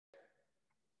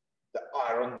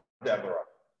Aaron, Deborah.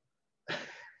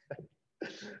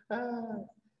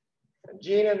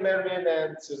 Jean and Marion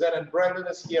and Suzanne and Brandon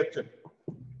is here too.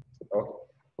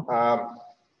 Okay.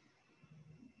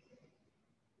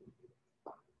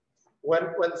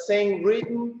 When saying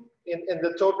written in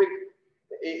the topic,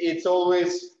 it's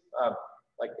always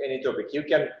like any topic. You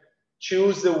can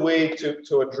choose the way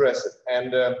to address it.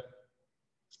 And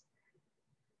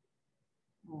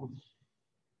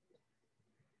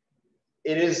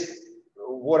it is,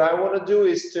 what I want to do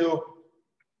is to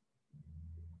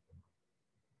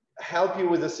help you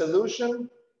with a solution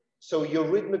so your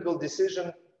rhythmical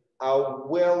decisions are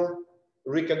well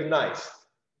recognized.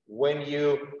 When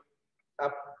you,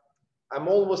 I'm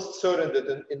almost certain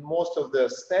that in most of the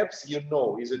steps, you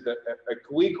know, is it a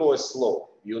quick or a slow?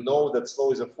 You know that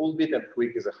slow is a full beat and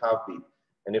quick is a half beat.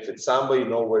 And if it's samba, you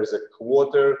know where is a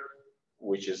quarter,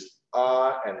 which is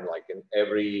R, and like in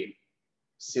every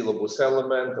syllabus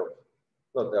element, of,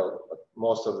 not all, but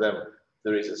most of them,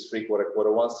 there is a 3/4,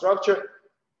 quarter, one structure.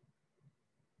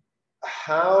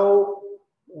 How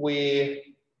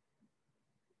we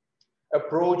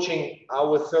approaching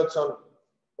our thoughts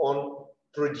on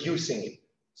producing it,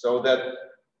 so that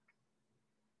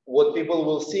what people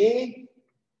will see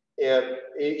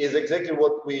is exactly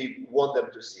what we want them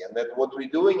to see, and that what we're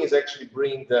doing is actually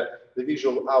bringing the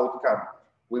visual outcome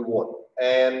we want.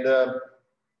 And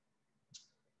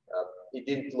it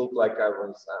didn't look like I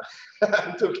was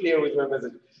too clear with my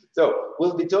message. So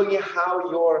we'll be talking how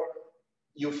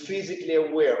you're physically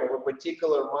aware of a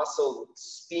particular muscle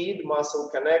speed, muscle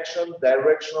connection,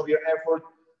 direction of your effort,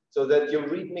 so that your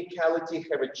rhythmicality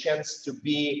have a chance to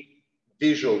be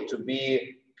visual, to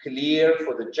be clear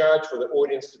for the judge, for the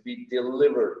audience, to be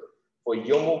delivered, for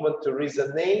your movement to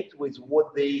resonate with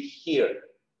what they hear,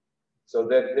 so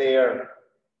that their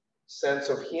sense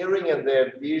of hearing and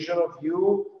their vision of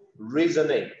you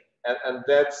resonate. And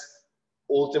that's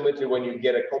ultimately when you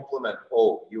get a compliment.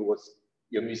 Oh,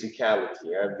 your musicality,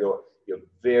 and you're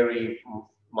very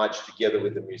much together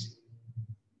with the music.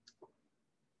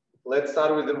 Let's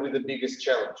start with the biggest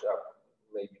challenge,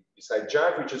 maybe besides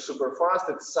jive, which is super fast.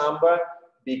 It's samba,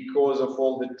 because of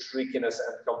all the trickiness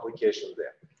and complication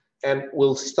there. And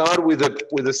we'll start with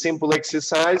a simple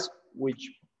exercise, which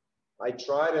I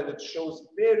tried, and it shows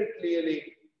very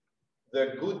clearly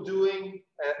the good doing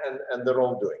and the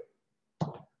wrong doing.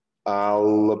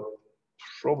 I'll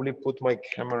probably put my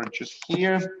camera just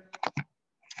here.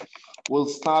 We'll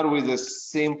start with a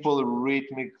simple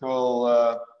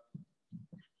rhythmical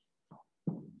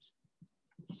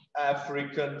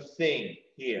African thing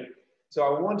here. So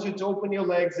I want you to open your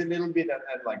legs a little bit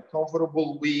and like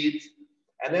comfortable width.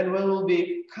 And then we'll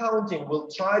be counting. We'll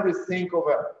try to think of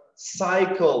a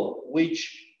cycle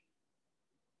which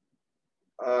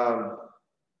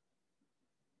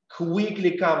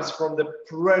quickly comes from the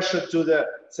pressure to the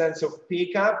sense of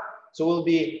pickup. So we'll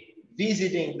be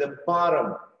visiting the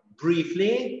bottom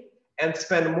briefly and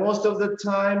spend most of the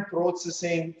time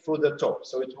processing through the top.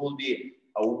 So it will be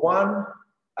a 1,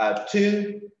 a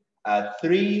 2, a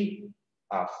 3,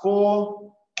 a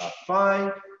 4, a 5,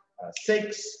 a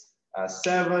 6, a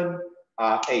 7,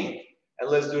 a 8. And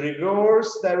let's do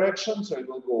reverse direction. So it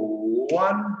will go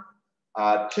 1,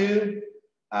 2,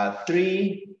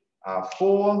 3,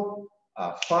 4,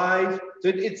 5. So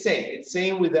it's same. It's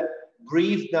same with the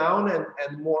breathe down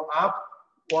and more up.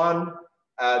 1,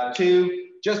 2.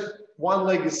 Just one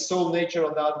leg is so natural,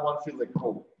 and the other one feels like,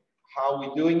 oh, how are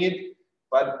we doing it?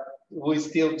 But we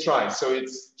still try. So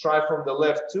it's try from the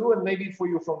left too, and maybe for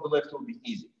you from the left will be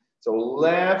easy. So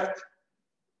left,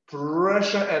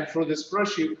 pressure, and through this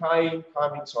pressure you coming.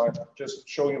 So I just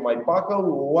show you my buckle.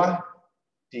 1,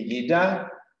 tigida,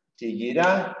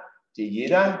 tigida,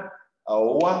 tigida,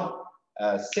 1,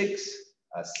 6,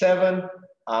 7,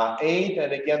 8,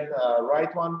 and again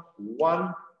right one.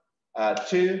 1,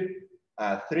 2,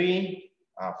 3,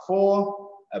 4.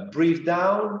 Breathe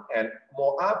down and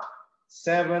more up.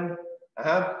 7.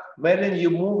 Madeline, you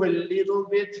move a little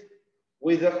bit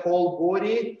with the whole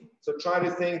body. So try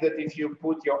to think that if you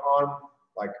put your arm,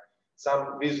 like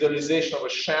some visualization of a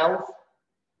shelf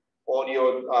on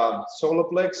your solar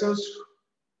plexus,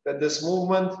 that this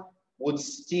movement would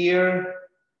steer.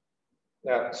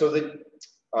 So that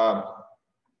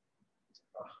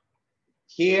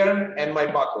here and my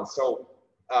buckle. So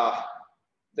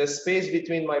the space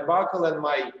between my buckle and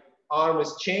my arm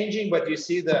is changing, but you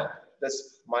see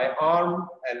my arm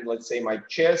and let's say my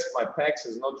chest, my pecs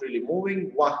is not really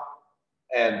moving. 1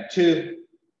 and 2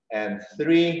 and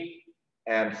 3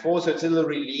 and 4. So it's a little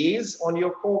release on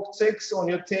your coccyx, on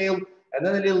your tail, and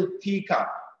then a little pick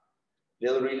up.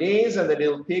 Little release and a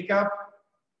little pick up.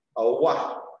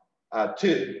 1,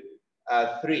 2,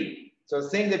 3. So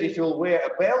think that if you'll wear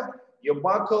a belt, your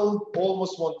buckle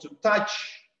almost want to touch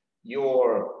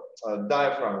your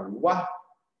diaphragm. 1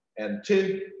 and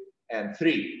 2 and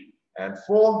 3 and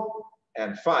 4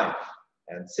 and 5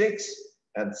 and 6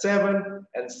 and 7,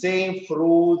 and same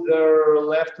through the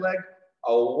left leg.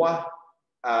 1,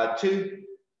 2,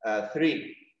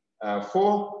 3,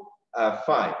 4,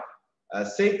 5,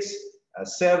 6,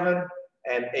 7,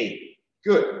 and 8.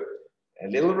 Good. A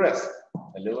little rest.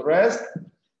 A little rest.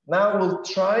 Now we'll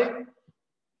try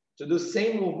to do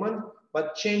same movement,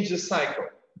 but change the cycle.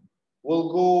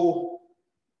 We'll go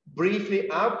briefly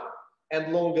up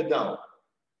and longer down.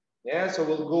 Yeah, so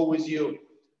we'll go with you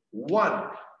 1,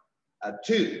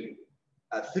 2,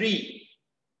 3,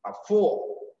 4.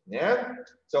 Yeah,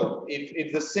 so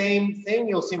if the same thing,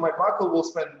 you'll see my buckle will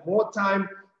spend more time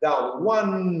down.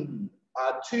 1,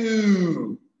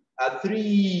 2,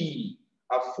 3,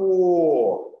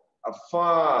 4,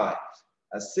 5,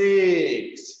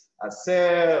 6,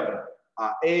 7,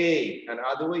 8, and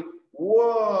other way.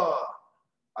 1,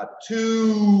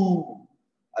 2,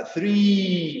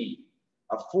 3,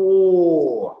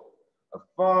 4,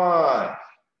 5,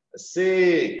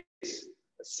 6,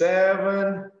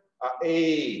 7,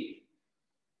 8.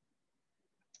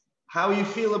 How you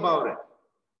feel about it?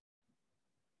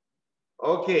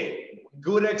 Okay,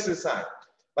 good exercise.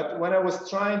 But when I was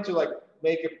trying to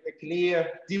make a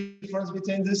clear difference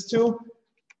between these two,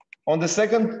 on the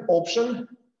second option,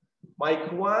 my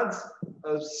quads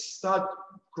start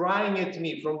crying at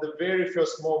me from the very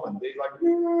first moment. They're like,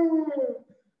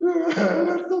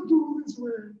 let's not do this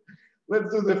way.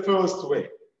 Let's do the first way.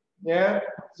 Yeah.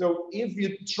 So if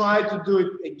you try to do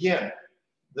it again,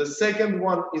 the second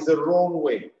one is a wrong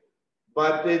way,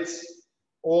 but it's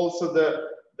also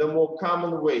the more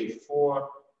common way for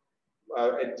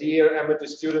dear amateur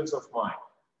students of mine.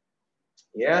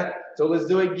 Yeah. So let's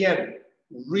do it again.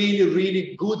 Really,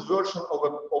 really good version of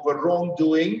a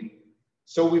wrongdoing.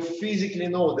 So we physically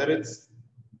know that it's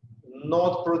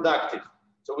not productive.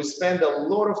 So we spend a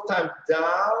lot of time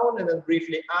down and then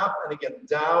briefly up and again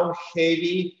down,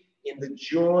 heavy in the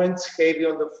joints, heavy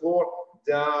on the floor,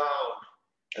 down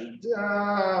and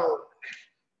down.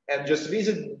 And just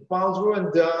visit, bounce through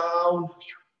and down,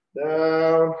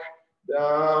 down,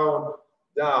 down,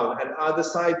 down. And other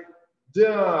side,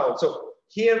 down. So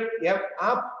here, yeah,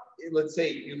 up, let's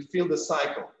say you feel the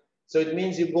cycle. So it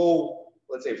means you go,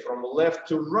 let's say, from left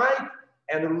to right,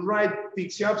 and right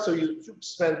picks you up, so you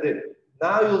spend it.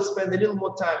 Now you'll spend a little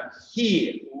more time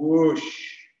here. Whoosh,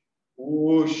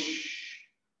 whoosh,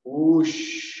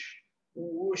 whoosh,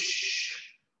 whoosh,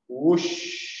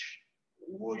 whoosh,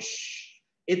 whoosh.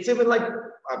 It's even like,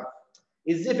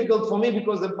 it's difficult for me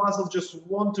because the muscles just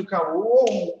want to come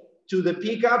whoa, to the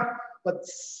pickup, but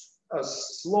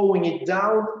slowing it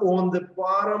down on the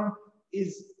bottom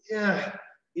is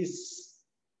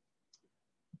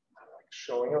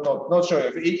showing or not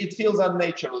showing. It feels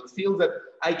unnatural. It feels that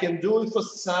I can do it for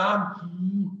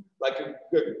some, like a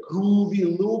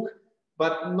groovy look,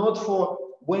 but not for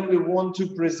when we want to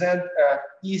present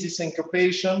easy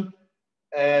syncopation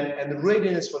and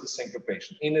readiness for the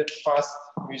syncopation in a fast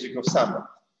music of samba.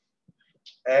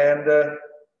 And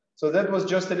so that was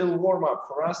just a little warm up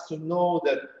for us to know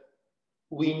that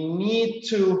we need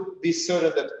to be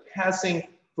certain that passing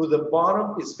through the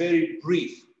bottom is very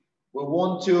brief. We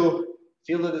want to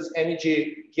feel that this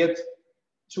energy get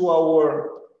to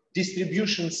our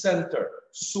distribution center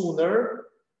sooner,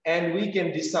 and we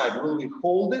can decide, will we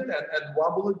hold it and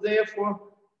wobble it there for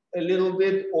a little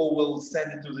bit, or we'll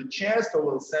send it to the chest, or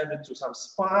we'll send it to some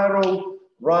spiral,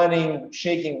 running,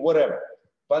 shaking, whatever.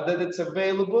 But that it's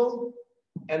available,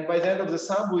 and by the end of the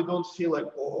samba, we don't feel like,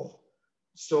 oh,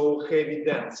 so heavy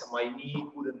dense, my knee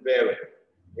couldn't bear it.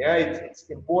 Yeah, it's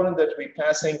important that we're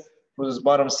passing through this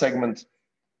bottom segment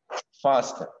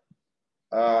faster.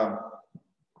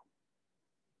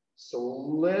 So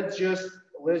let's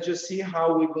just see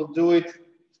how we will do it.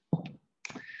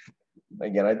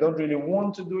 Again, I don't really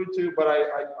want to do it to you, but I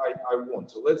want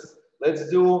to. Let's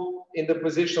do in the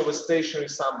position of a stationary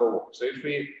samba walk. So if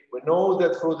we know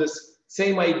that through this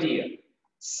same idea,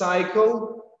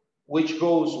 cycle, which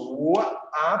goes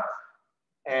up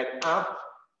and up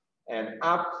and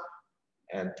up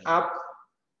and up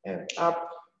and up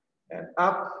and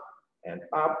up and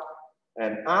up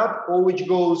and up, or which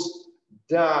goes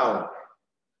down,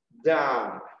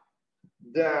 down,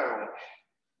 down,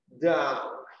 down,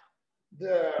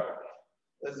 down.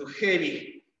 Let's do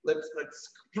heavy. Let's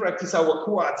practice our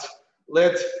quads.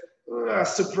 Let's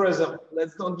suppress them.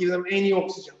 Let's not give them any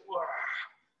oxygen.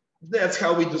 That's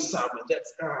how we do samba.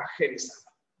 That's heavy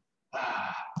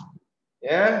samba.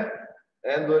 Yeah,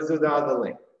 and let's do the other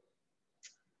leg.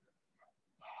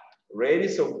 Ready?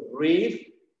 So breathe,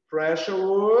 pressure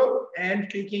work, and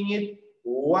picking it.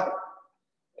 1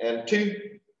 and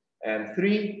 2 and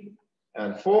 3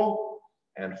 and 4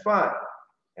 and 5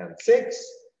 and 6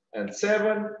 and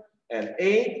 7 and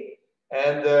 8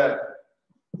 and the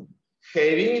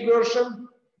heavy version.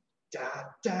 Da,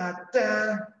 da,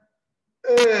 da.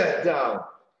 Down.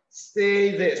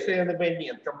 Stay there. Stay on the bend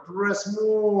and compress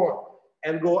more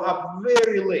and go up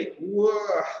very late.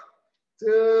 Whoa.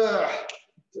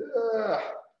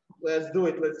 Let's do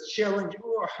it. Let's challenge.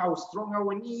 Oh, how strong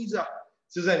our knees are.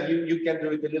 Suzanne, you can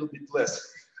do it a little bit less.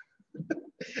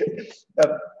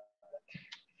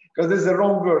 Because this is the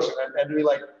wrong version, and we're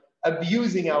like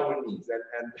abusing our knees.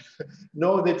 And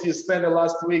know that you spent the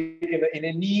last week in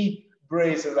a knee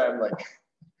brace, and I'm like,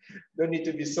 don't need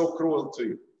to be so cruel to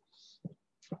you.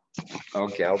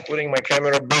 Okay, I'm putting my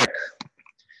camera back.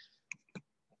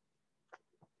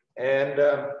 And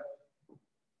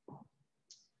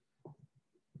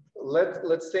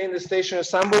let's stay in the stationary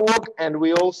samba walk, and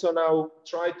we also now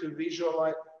try to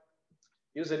visualize,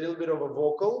 use a little bit of a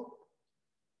vocal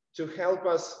to help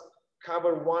us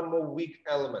cover one more weak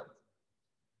element.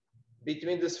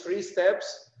 Between these 3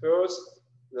 steps, first,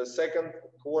 the second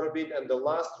quarter beat, and the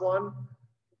last one,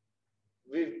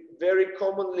 we very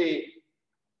commonly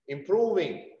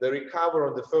improving the recover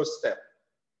on the first step.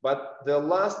 But the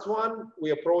last one,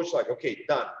 we approach like, okay,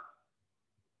 done.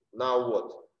 Now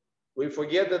what? We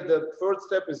forget that the third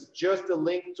step is just a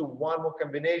link to one more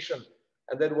combination.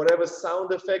 And then whatever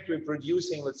sound effect we're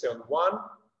producing, let's say on one,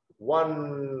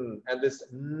 and this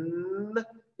n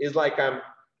is like I'm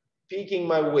peaking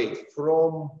my weight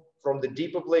from the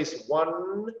deeper place,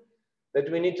 1, that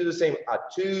we need to do the same, a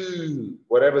 2,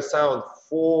 whatever sound,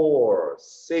 4,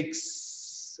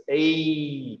 6,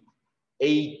 8,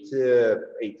 8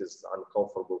 is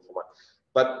uncomfortable for me.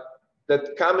 But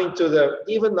that coming to the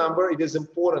even number, it is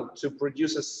important to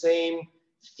produce the same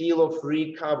feel of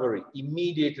recovery,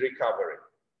 immediate recovery.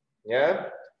 Yeah,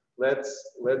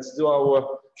 let's do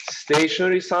our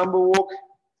stationary samba walk,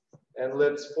 and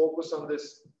let's focus on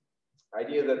this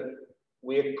idea that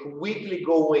we are quickly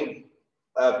going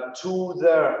to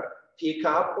the pick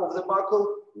up of the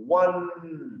buckle.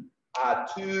 1,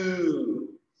 2,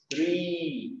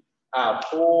 3,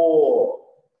 4,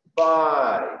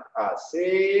 5,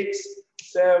 6,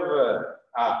 7,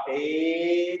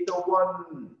 8,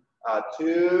 1,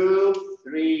 2,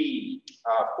 3,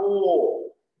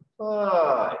 4,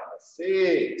 5,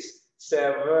 6,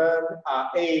 7,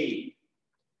 8.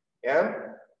 Yeah.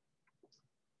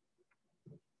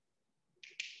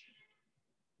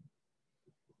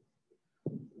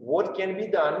 What can be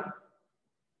done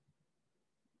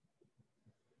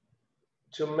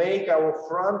to make our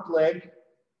front leg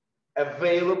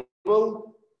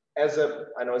available as a,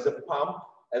 as a pump,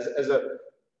 as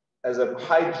a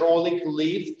hydraulic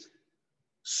lift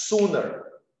sooner?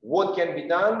 What can be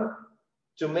done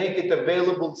to make it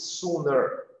available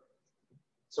sooner?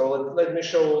 So let me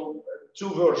show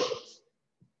 2 versions.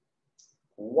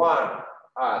 1,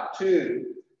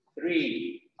 2,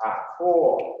 3,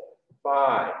 4,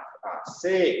 5,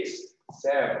 6,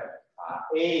 7,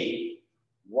 8,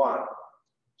 1.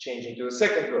 Changing to the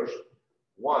second version.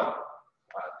 1,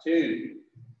 2,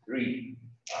 3,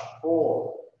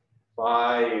 4,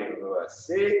 5,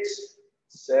 6,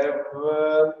 7,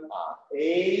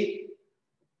 8.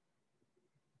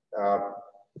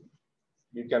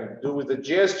 You can do with the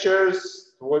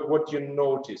gestures what you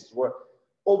noticed.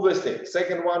 Obviously,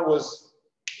 second one was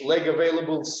leg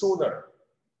available sooner.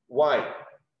 Why?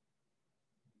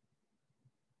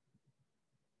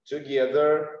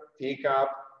 Together, pick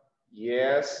up,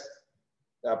 yes.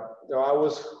 I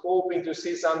was hoping to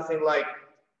see something like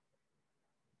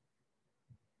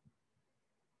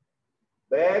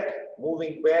back,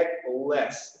 moving back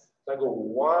less. So I go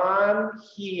 1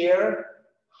 here,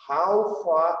 how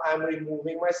far I'm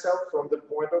removing myself from the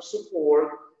point of support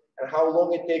and how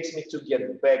long it takes me to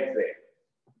get back there.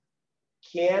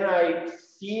 Can I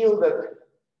feel that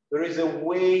there is a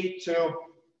way to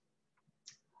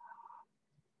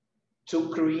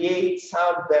create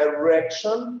some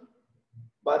direction,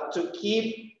 but to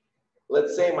keep,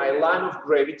 let's say, my line of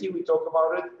gravity, we talked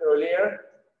about it earlier,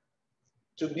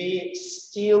 to be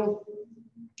still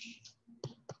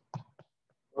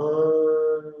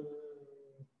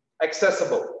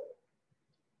accessible.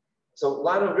 So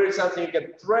line of gravity is something you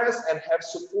can press and have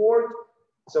support.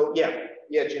 So yeah,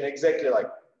 Gina, exactly like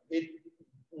it.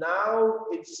 Now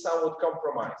it's somewhat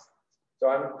compromised. So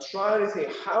I'm trying to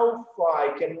think how far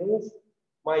I can move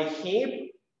my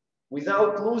hip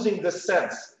without losing the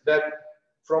sense that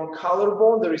from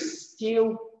collarbone there is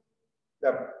still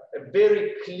a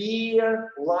very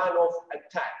clear line of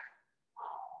attack.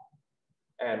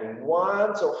 and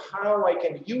 1. So how I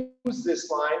can use this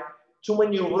line to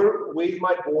maneuver with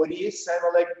my body,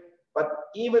 center leg, but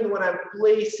even when I'm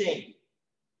placing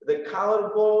the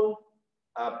collarbone,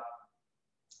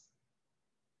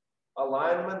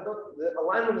 alignment, the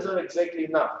alignment is not exactly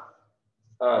enough.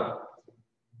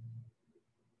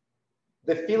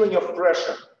 The feeling of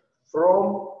pressure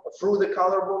through the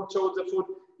collarbone towards the foot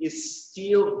is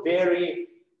still very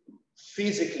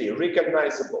physically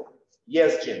recognizable.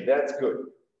 Yes, Jim, that's good.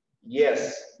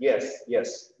 Yes, yes,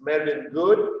 yes. Merlin,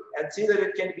 good. And see that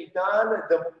it can be done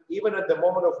even at the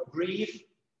moment of grief,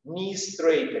 knee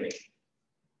straightening.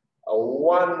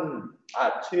 1,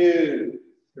 2,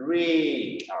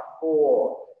 3,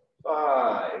 4,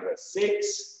 5,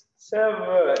 6,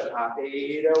 7,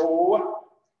 8,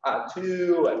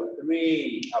 2,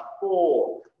 3,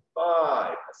 4,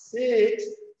 5, 6,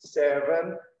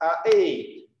 7,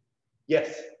 8.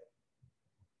 Yes.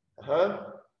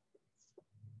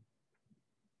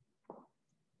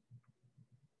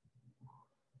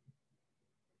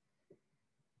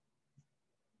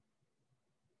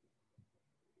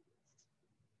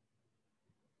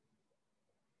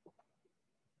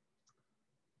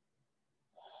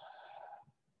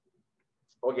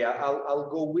 Okay, I'll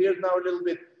go weird now a little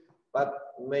bit, but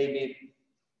maybe.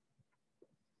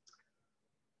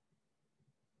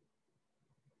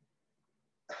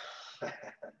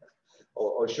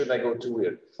 Or should I go too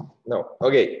weird? No.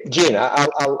 Okay, Jean,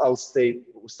 I'll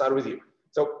start with you.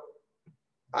 So,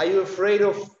 are you afraid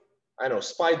of, I know,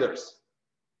 spiders?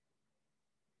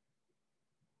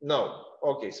 No.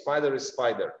 Okay, spider is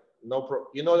spider. No,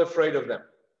 you're not afraid of them.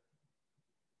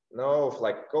 No, of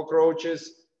like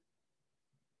cockroaches.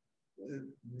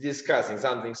 Discussing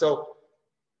something. So,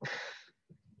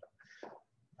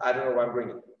 I don't know why I'm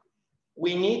bringing.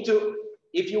 We need to,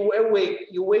 if you awake,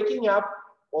 you're waking up,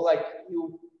 or like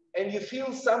and you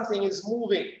feel something is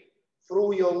moving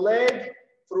through your leg,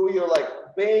 through your like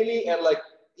belly, and like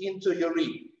into your rib.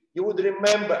 You would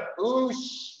remember,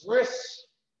 oosh, whoosh,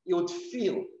 you would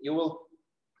feel, you will,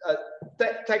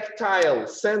 tactile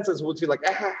senses would feel like,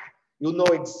 you know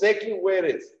exactly where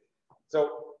it is.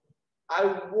 So I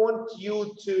want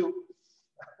you to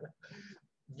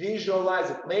visualize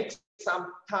it, make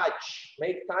some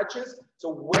make touches.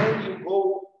 So when you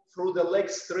go through the leg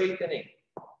straightening,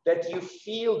 that you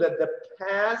feel that the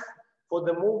path for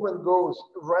the movement goes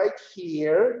right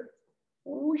here,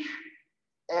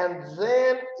 and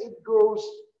then it goes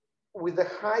with the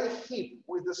high hip,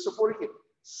 with the support hip,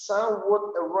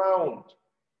 somewhat around,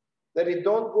 that it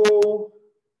don't go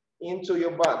into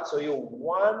your butt. So you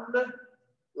 1,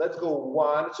 let's go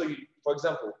 1. So you, for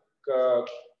example,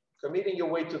 committing your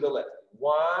weight to the left.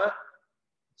 1.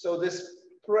 So this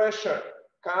pressure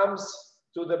comes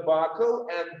to the buckle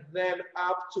and then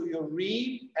up to your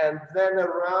rib and then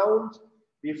around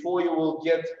before you will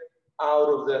get out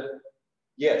of the,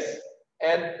 yes.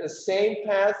 And the same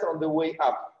path on the way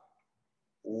up.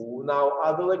 Now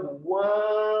other leg.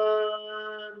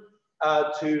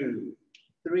 1, 2,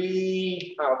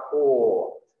 3,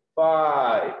 4,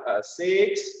 5,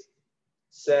 6,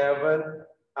 7,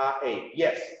 8.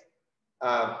 Yes.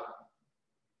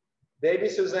 Baby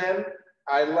Suzanne,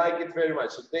 I like it very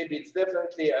much. So baby, it's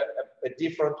definitely a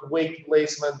different weight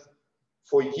placement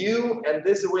for you. And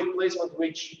this is a weight placement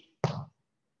which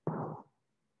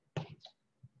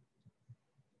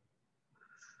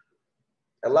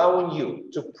allowing you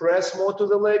to press more to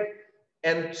the leg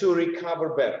and to recover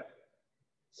better.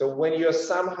 So when you're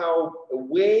somehow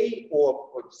away or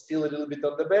still a little bit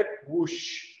on the back,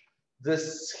 whoosh,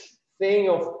 this thing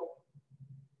of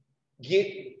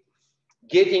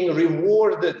getting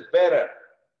rewarded better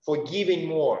for giving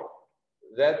more,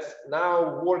 that's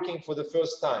now working for the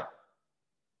first time.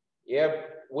 Yeah,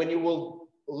 when you will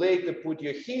later put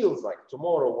your heels, like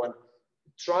tomorrow, when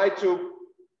try to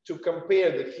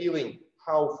compare the feeling,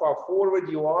 how far forward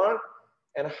you are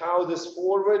and how this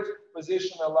forward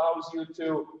position allows you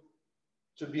to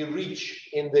be rich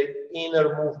in the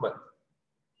inner movement.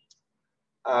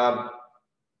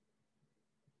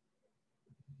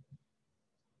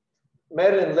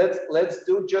 Marilyn, let's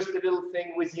do just a little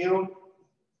thing with you,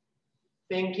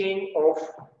 thinking of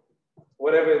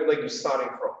whatever leg you're starting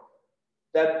from.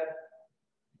 That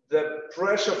the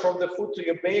pressure from the foot to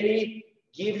your belly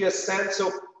give you a sense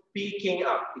of peaking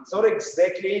up. It's not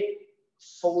exactly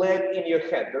flat in your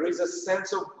head. There is a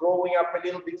sense of growing up a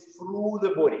little bit through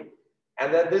the body.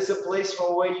 And then there's a place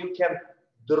from where you can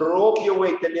drop your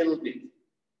weight a little bit.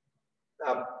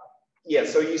 Yeah,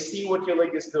 so you see what your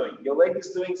leg is doing. Your leg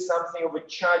is doing something of a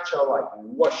cha-cha, like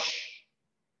whoosh.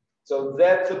 So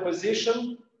that's a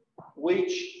position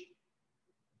which,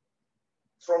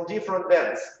 from different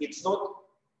bends, it's not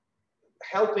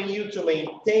helping you to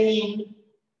maintain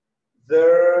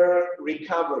the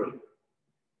recovery.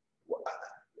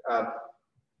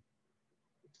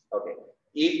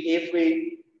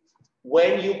 Okay,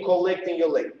 when you collecting your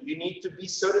leg, you need to be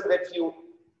certain that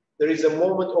there is a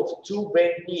moment of 2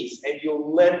 bent knees and you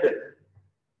land it.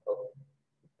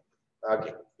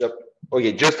 Okay, yep.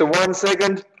 Okay, just 1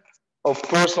 second of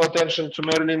personal attention to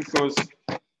Marilyn, because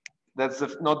that's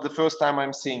not the first time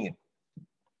I'm seeing it.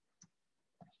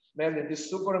 Marilyn, it's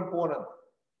super important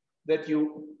that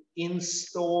you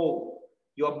install,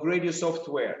 you upgrade your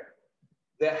software.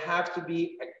 There have to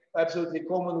be an absolutely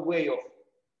common way of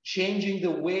changing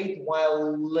the weight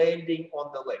while landing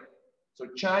on the leg. So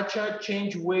cha-cha,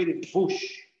 change weight, push,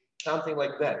 something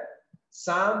like that.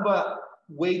 Samba,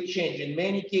 weight change. In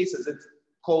many cases, it's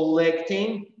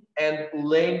collecting and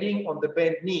landing on the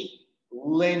bent knee,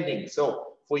 landing.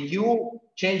 So for you,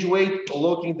 change weight,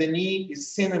 locking the knee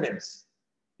is synonyms.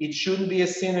 It shouldn't be a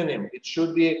synonym. It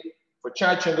should be for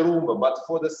cha-cha and rumba. But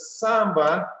for the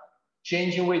samba,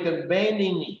 changing weight and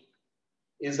bending knee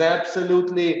is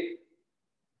absolutely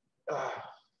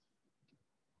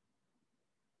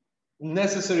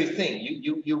necessary thing.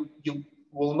 You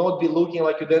will not be looking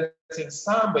like you're dancing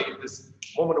samba if this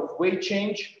moment of weight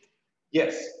change,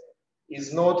 yes,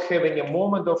 is not having a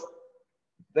moment of,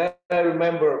 that I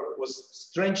remember was a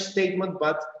strange statement,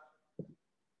 but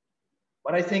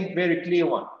I think very clear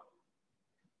one.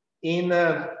 In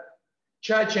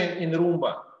cha-cha and in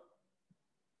rumba,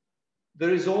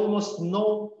 there is almost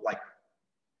no, like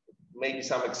maybe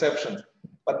some exceptions,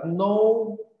 but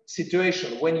no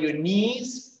situation when your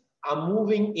knees are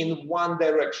moving in one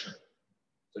direction.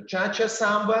 So cha-cha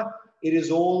samba, it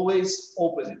is always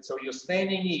opposite. So you're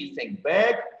standing knee, you think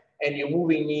back, and you're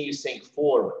moving knee, you think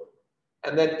forward.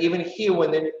 And then even here,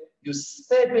 when you're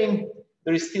stepping,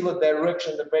 there is still a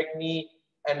direction, the back knee,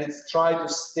 and it's trying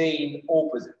to stay in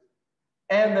opposite.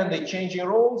 And then they change your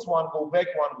roles, one go back,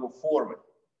 one go forward.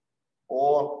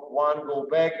 Or one go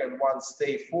back and one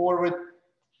stay forward.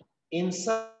 In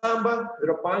samba,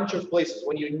 there are a bunch of places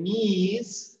when your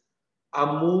knees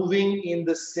are moving in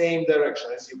the same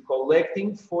direction as you're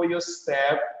collecting for your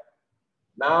step.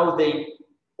 Now they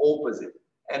opposite.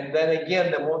 And then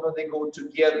again, the moment they go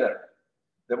together,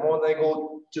 the moment they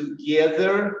go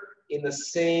together in the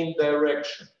same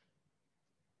direction.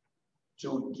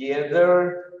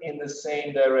 Together in the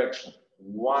same direction.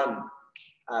 1,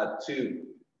 2.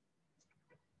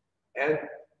 And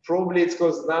probably it's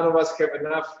because none of us have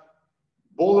enough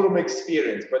ballroom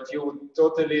experience, but you would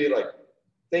totally like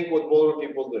think what ballroom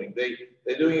people are doing.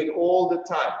 They're doing it all the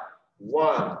time.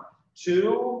 1,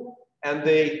 2, and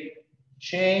they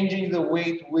changing the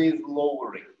weight with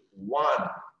lowering. 1,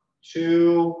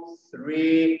 2,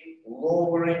 3,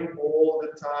 lowering all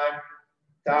the time.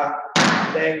 Da,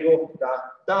 tango, da,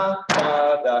 da,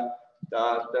 da, da,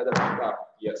 da, da, da, da.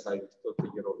 Yes, I totally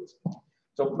get all this.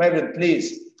 So Madeline,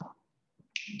 please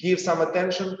give some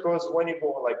attention, because when you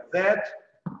go like that,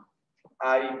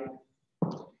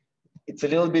 it's a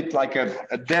little bit like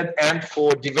a dead end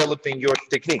for developing your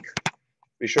technique.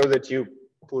 Be sure that you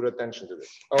put attention to this.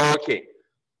 Okay.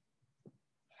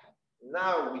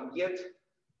 Now we get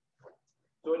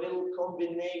to a little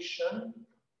combination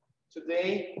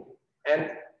today,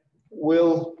 and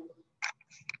we'll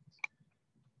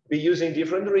be using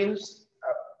different rhythms,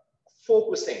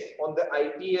 focusing on the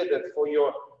idea that for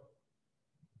your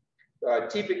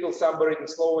typical samba rhythm,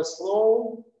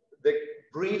 slow, the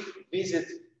brief visit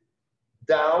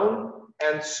down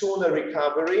and sooner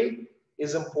recovery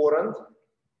is important.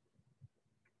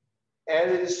 And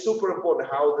it is super important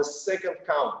how the second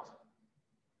count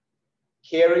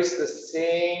carries the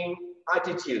same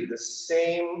attitude, the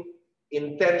same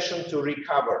intention to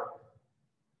recover.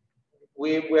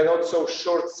 We're not so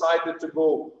short-sighted to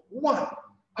go, 1,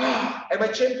 am I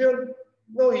champion?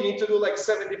 No, you need to do like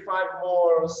 75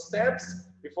 more steps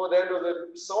before the end of the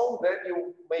song, then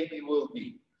you maybe will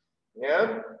be.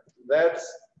 Yeah,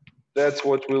 that's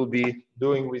what we'll be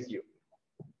doing with you.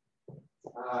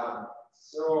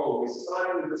 So we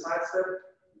start with the side step.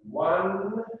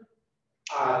 1,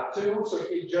 2, so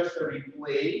it just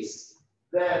replace.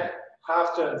 Then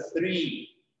half turn 3,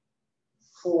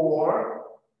 4.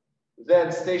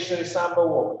 Then stationary samba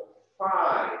walk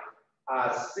 5,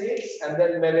 6, and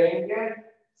then merengue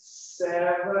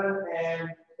 7 and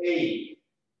 8.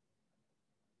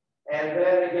 And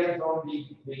then again from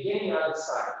the beginning other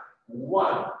side.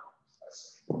 1,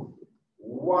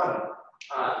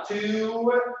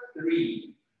 2,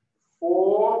 3,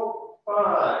 4,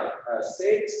 5,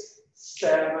 6,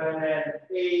 7, and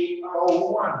 8.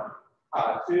 1,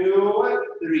 2,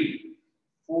 3,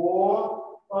 4,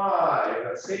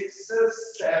 5, 6,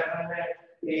 7,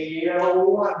 8,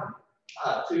 1,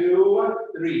 2,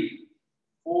 3,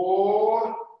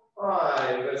 4,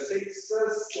 5, 6,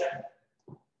 7.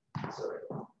 Sorry.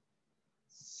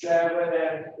 7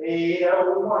 and 8,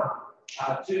 1,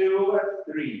 2,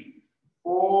 3,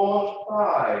 4,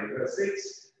 5,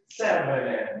 6, 7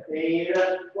 and 8,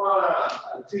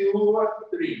 1, 2,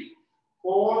 3,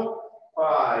 4,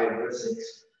 5,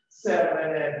 6,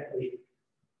 7 and 8.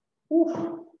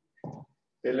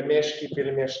 Пельмешки,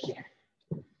 пельмешки.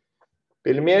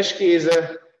 Пельмешки is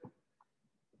a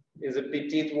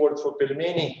petite word for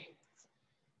pelmeni.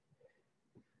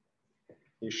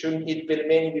 You shouldn't eat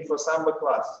pelmeni before samba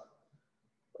class.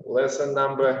 Lesson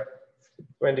number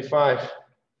 25.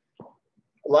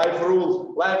 Life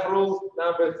rule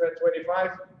number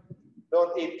 25.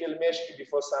 Don't eat pelmeshki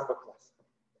before samba class.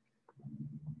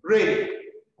 Ready.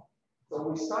 So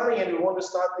we're starting and we want to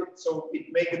start it so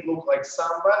it make it look like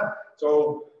samba.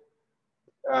 So,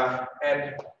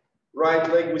 and right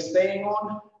leg we're staying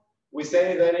on. We're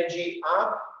sending the energy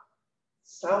up.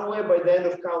 Somewhere by the end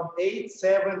of count 8,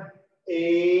 7,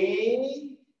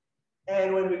 8.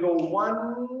 And when we go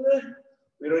 1,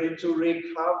 we're ready to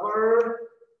recover.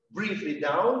 Briefly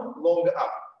down, longer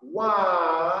up.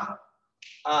 1,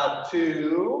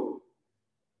 2.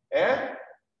 And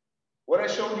what I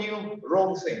showed you,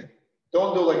 wrong thing.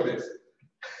 Don't do like this.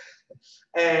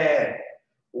 And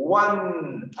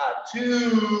 1,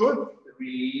 2,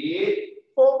 3,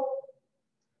 4.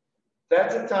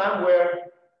 That's a time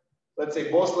where, let's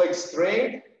say, both legs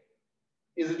straight.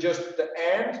 Is it just the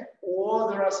end, or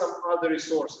there are some other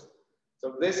resources?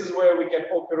 So this is where we can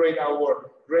operate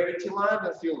our gravity line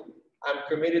and feel I'm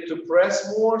committed to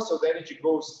press more, so the energy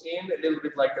goes in a little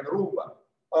bit like a Roomba.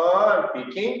 I'm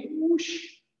picking,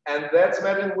 whoosh. And that's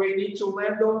when we need to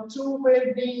land on 2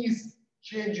 bent knees.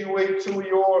 Change your weight to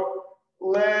your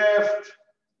left.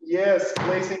 Yes,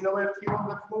 placing the left heel on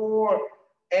the floor.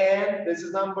 And this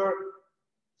is number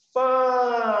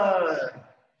 5.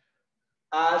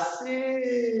 Assist.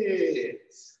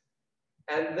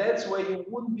 And that's where you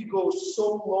wouldn't be go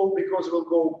so low because we'll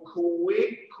go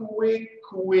quick, quick,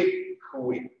 quick,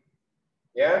 quick.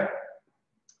 Yeah?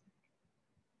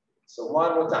 So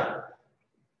one more time.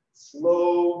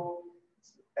 Slow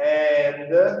and,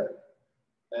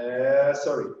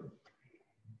 sorry.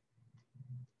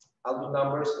 I'll do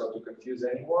numbers not to confuse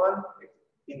anyone,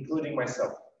 including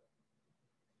myself.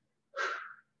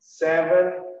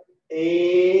 7,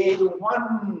 8,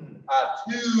 1,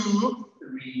 2,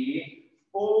 3,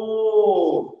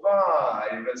 4,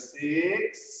 5,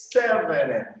 6,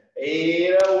 7,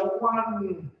 8,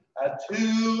 1,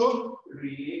 2,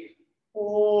 3,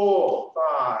 4,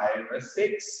 5,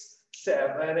 6,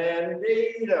 7, and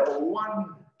 8,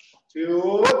 1,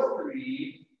 2,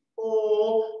 3,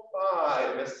 4,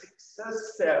 5,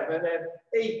 6, 7, and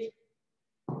 8.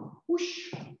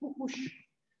 Whoosh, whoosh.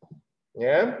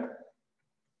 Yeah.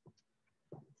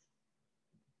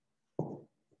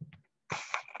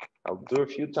 I'll do a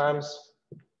few times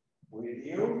with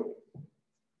you.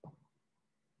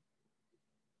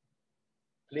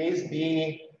 Please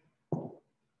be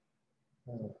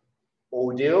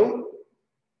audio.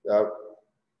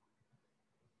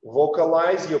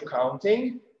 Vocalize your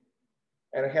counting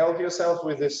and help yourself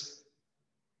with this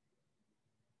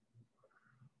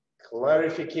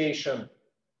clarification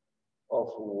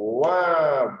of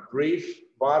one brief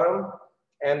bottom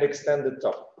and extended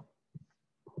top.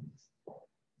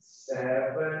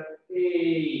 7,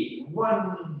 8,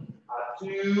 1,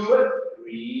 2,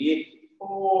 3,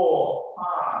 4,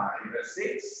 5,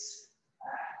 6,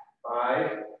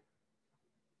 5.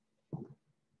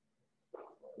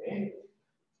 Okay.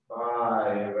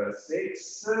 5,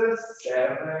 6,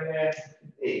 7,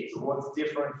 8. So what's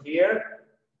different here?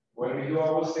 When we do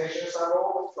our stations are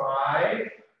all 5,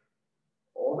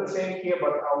 all the same here,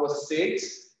 but our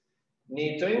 6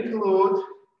 need to include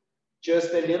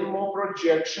just a little more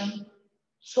projection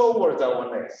towards our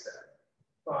next step.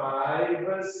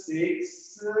 5,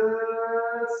 6,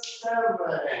 7,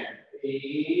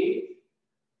 8.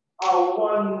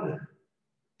 1,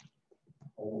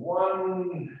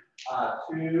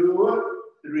 2,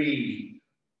 3,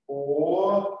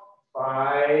 4,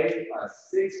 5,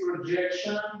 6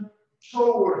 projection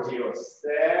towards your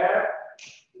step.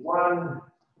 1,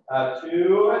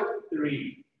 2,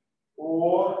 3,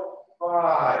 4,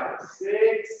 5,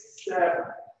 6, 7,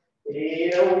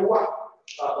 8, 1.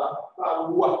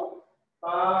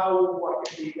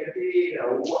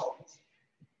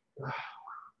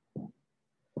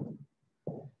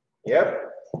 Yep.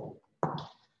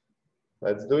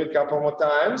 Let's do it a couple more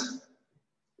times.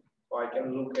 So I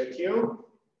can look at you.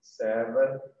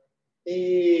 7,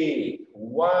 8,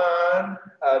 1,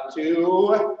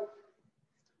 2,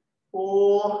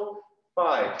 4,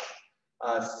 5,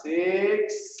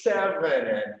 6, 7,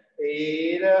 and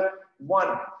 8,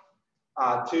 1,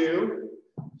 2,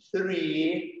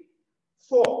 3,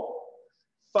 4,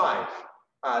 5,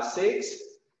 6,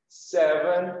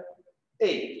 7,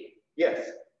 8. Yes.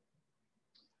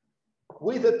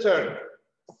 With a turn,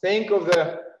 think of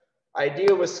the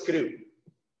idea of a screw.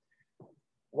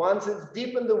 Once it's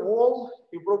deep in the wall,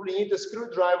 you probably need a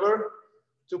screwdriver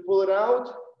to pull it out.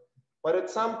 But at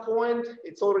some point,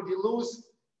 it's already loose.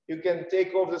 You can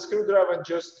take off the screwdriver and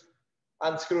just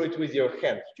unscrew it with your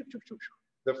hand.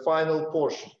 The final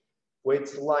portion, where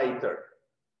it's lighter.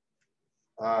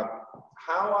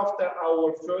 How after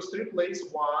our first replace,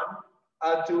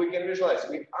 1, 2, we can visualize.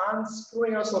 We're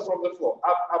unscrewing ourselves from the floor,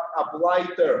 up, up, up,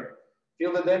 lighter.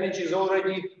 Feel that energy is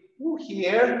already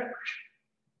here.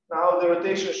 Now the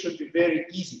rotation should be very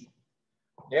easy.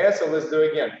 Yeah, so let's do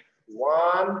it again.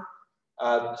 1,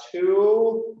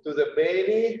 2 to the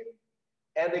belly,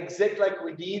 and exactly like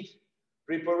we did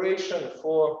preparation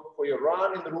for your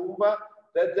run in Roomba.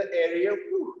 That's the area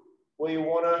where you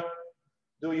wanna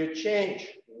do your change.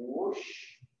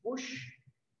 Whoosh, whoosh,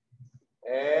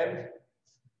 and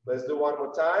let's do one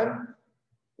more time.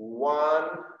 1,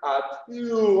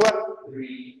 2,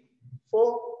 3,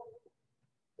 4.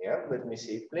 Yeah, let me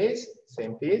see, please.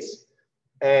 Same piece.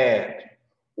 And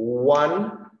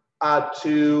 1,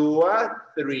 2,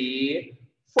 3,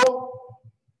 4.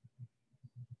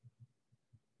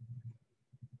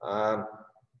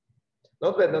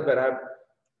 Not bad, not bad.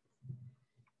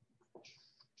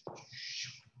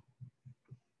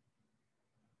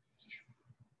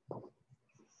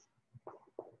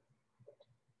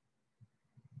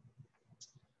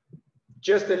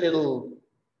 Just a little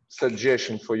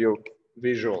suggestion for your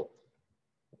visual.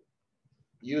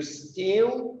 You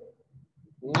still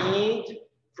need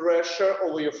pressure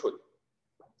over your foot.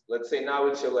 Let's say now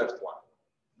it's your left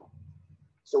one.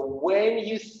 So when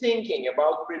you're thinking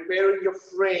about preparing your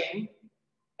frame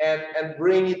and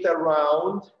bring it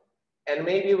around and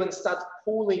maybe even start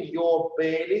pulling your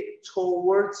belly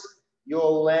towards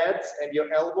your legs and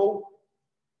your elbow,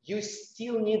 you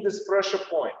still need this pressure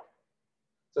point.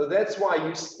 So that's why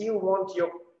you still want your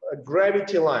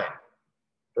gravity line,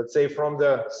 let's say from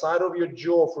the side of your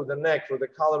jaw, through the neck, through the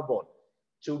collarbone,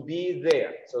 to be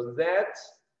there. So that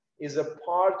is a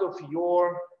part of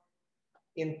your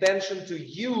intention to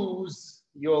use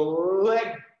your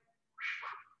leg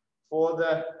for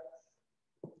the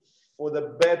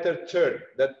better turn,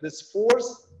 that this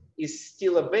force is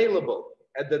still available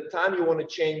at the time you want to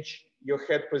change your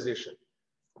head position.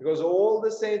 Because all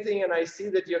the same thing, and I see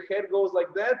that your head goes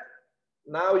like that,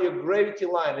 now your gravity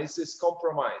line is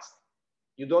compromised.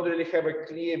 You don't really have a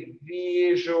clear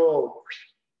visual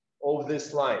of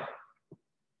this line.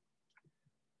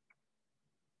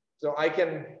 So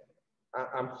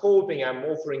I'm hoping I'm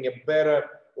offering a better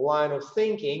line of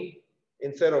thinking.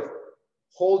 Instead of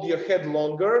hold your head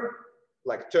longer,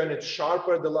 like turn it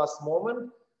sharper at the last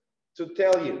moment, to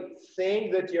tell you,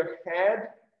 think that your head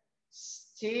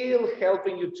still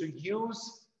helping you to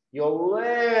use your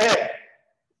leg.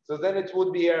 So then it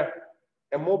would be a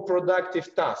more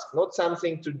productive task, not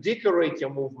something to decorate your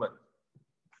movement,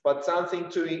 but something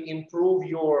to improve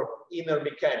your inner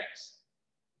mechanics.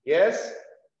 Yes?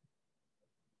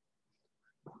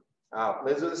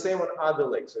 Let's do the same on other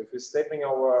legs. So if we're stepping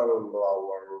our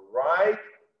right,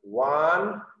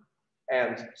 1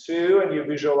 and 2, and you're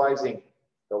visualizing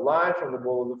the line from the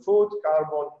ball of the foot,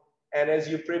 collarbone, and as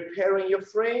you're preparing your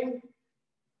frame,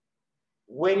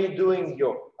 when you're doing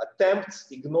your attempts,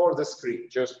 ignore the screen,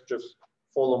 just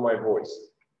follow my voice.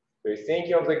 So you're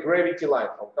thinking of the gravity line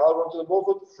from collarbone to the ball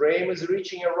foot, frame is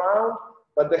reaching around,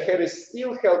 but the head is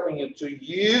still helping you to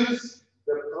use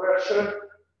the pressure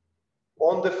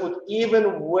on the foot,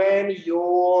 even when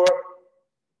your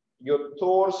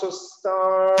torso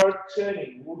starts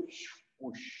turning, whoosh,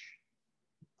 whoosh.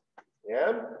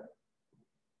 Yeah?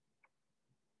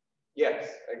 Yes,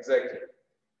 exactly.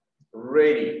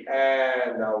 Ready,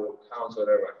 and now we'll count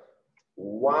whatever.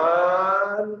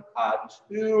 1,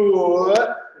 2,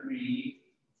 3,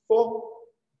 4.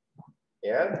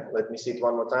 Yeah, let me see it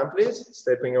one more time, please.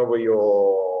 Stepping over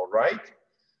your right.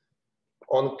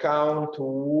 On count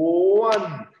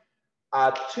 1,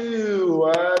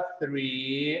 2,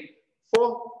 3,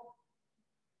 4.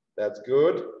 That's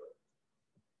good.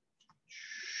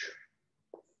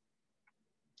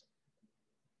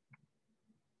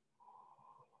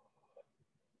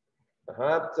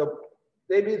 So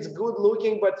maybe it's good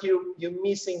looking, but you're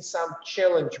missing some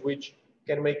challenge which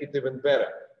can make it even better.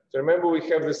 So remember, we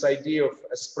have this idea of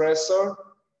espresso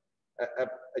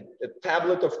a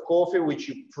tablet of coffee which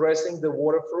you're pressing the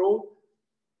water through.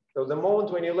 So the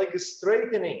moment when your leg is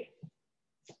straightening,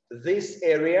 this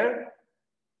area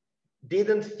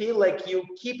didn't feel like you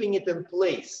keeping it in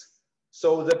place.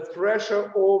 So the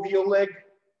pressure of your leg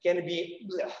can be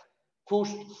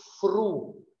pushed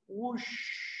through, whoosh,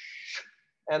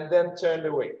 and then turned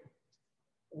away.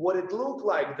 What it looked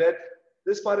like that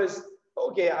this part is,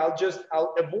 okay,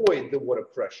 I'll avoid the water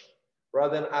pressure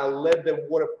rather than I'll let the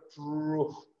water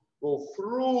go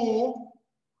through.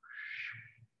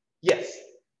 Yes,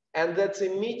 and that's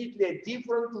immediately a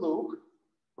different look.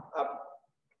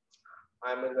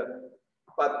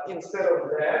 But instead of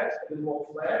that, the more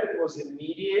flat, it was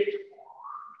immediate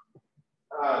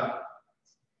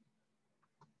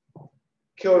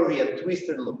curvy and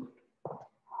twisted look.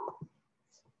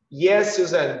 Yes,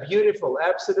 Suzanne, beautiful,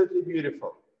 absolutely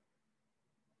beautiful.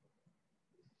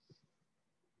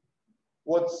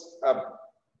 What's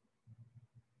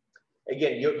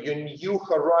again, your new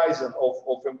horizon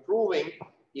of improving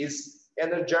is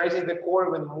energizing the core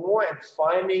even more and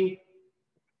finding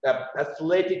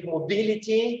athletic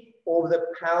mobility of the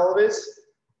pelvis.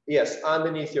 Yes,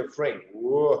 underneath your frame.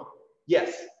 Whoa.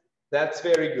 Yes, that's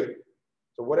very good.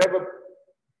 So whatever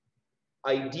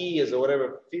ideas or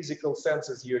whatever physical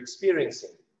senses you're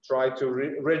experiencing, try to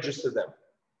register them.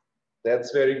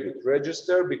 That's very good.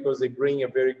 Register because they bring a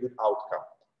very good outcome.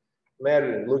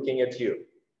 Marilyn, looking at you.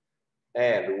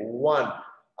 And 1,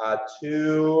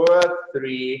 2,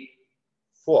 3,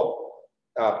 4.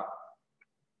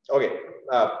 Okay,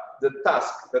 the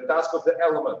task of the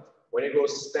element. When you go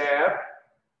stab,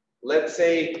 let's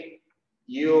say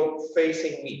you're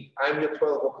facing me. I'm your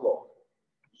 12 o'clock.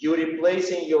 You're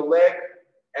replacing your leg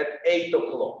at 8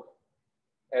 o'clock.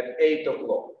 At 8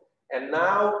 o'clock. And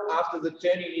now, after the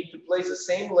turn, you need to place the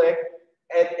same leg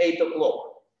at 8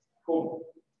 o'clock. Boom.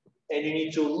 And you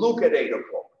need to look at 8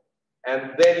 o'clock.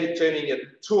 And then you're turning at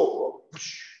 2 o'clock.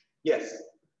 Yes.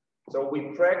 So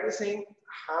we're practicing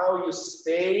how you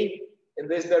stay in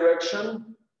this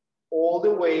direction all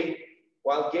the way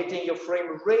while getting your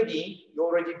frame ready. You're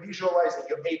already visualizing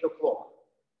your 8 o'clock.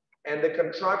 And the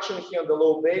contraction here on the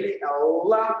low belly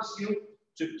allows you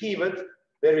to pivot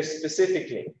very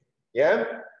specifically. Yeah?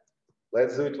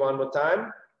 Let's do it one more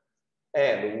time.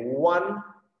 And 1,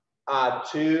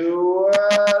 2,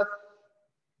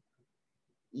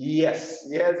 yes.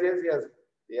 Yeah,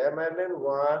 Madeline,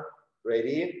 1,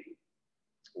 ready.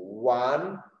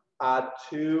 1,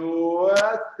 2,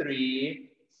 3,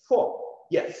 4.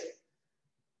 Yes.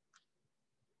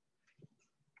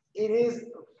 It is,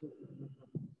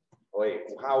 wait,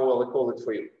 how will I call it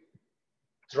for you?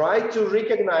 Try to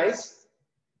recognize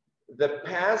the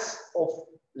path of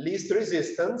least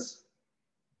resistance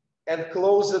and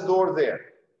close the door there.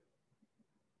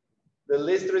 The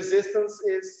least resistance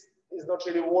is not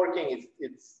really working.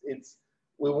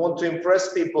 We want to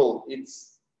impress people.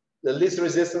 The least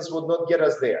resistance would not get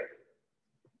us there.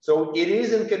 So it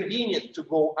is inconvenient to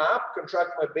go up,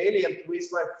 contract my belly and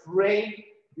twist my frame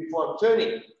before I'm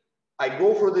turning. I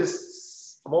go for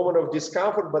this moment of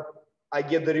discomfort, but I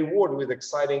get the reward with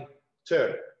exciting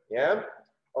turn. Yeah?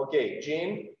 Okay,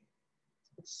 Jean.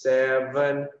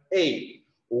 7, 8.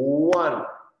 1,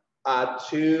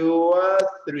 2,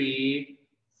 3,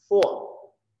 4.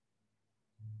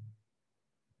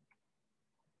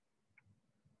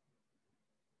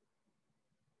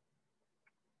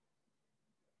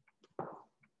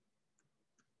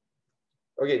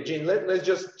 Okay, Jean, let's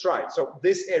just try. So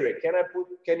this area,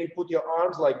 can you put your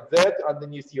arms like that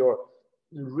underneath your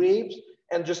ribs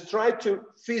and just try to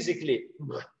physically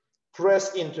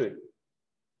press into it.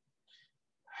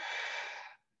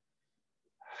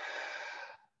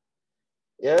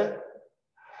 Yeah?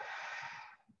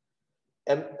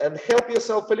 And help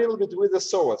yourself a little bit with the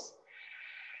psoas.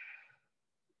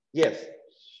 Yes.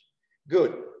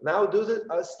 Good. Now do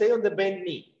the stay on the bent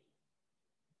knee.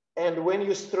 And when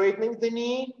you're straightening the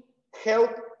knee,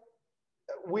 help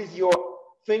with your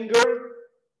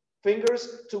fingers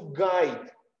to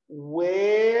guide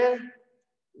where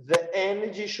the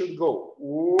energy should go.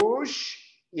 Whoosh.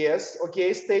 Yes.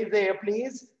 Okay. Stay there,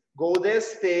 please. Go there.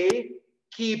 Stay.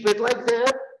 Keep it like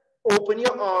that. Open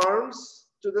your arms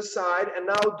to the side and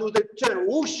now do the turn.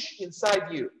 Whoosh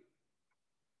inside you.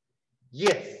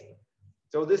 Yes.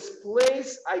 So this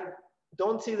place, I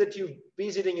don't see that you're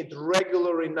visiting it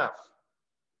regular enough.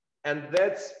 And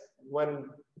that's when,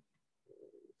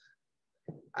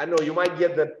 I know you might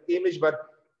get that image, but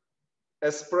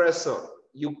espresso,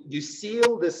 you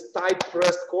seal this tight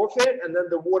pressed coffee and then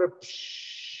the water,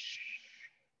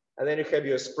 and then you have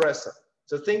your espresso.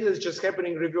 So think that it's just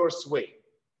happening reverse way.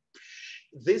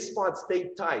 This part stay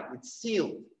tight, it's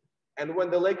sealed. And when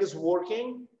the leg is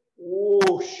working,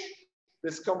 whoosh,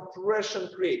 this compression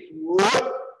create.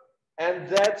 And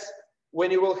that's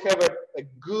when you will have a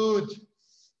good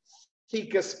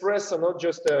thick espresso, not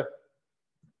just a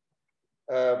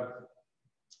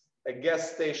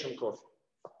gas station coffee.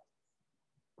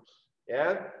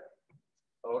 Yeah?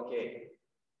 Okay.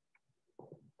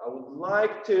 I would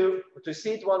like to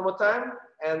see it one more time,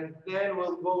 and then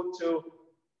we'll go to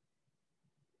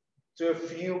a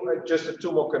few, just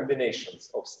two more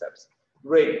combinations of steps.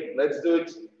 Great. Let's do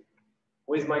it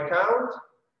with my count.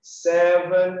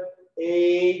 7,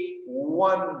 8,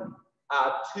 1,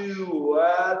 2,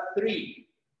 3,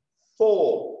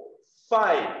 4,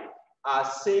 5,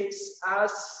 6,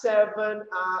 7,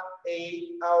 8,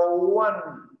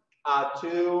 1,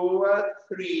 2,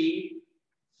 3,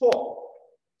 4,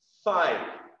 5,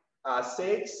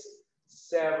 6,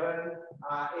 7,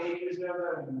 8,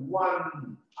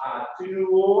 1,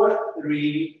 2,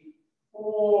 3,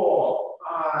 4,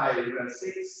 5,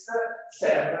 6,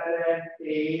 7,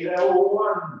 8,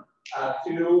 1,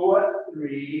 2,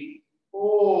 3,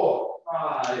 4,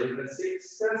 5,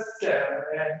 6,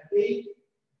 7, 8.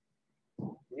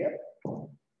 Yeah.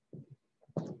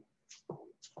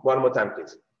 One more time,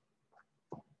 please.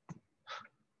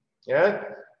 Yeah.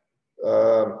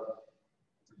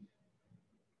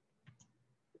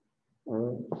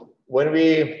 When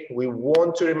we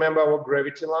want to remember our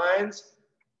gravity lines,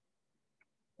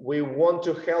 we want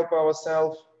to help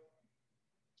ourselves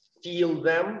feel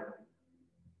them.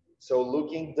 So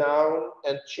looking down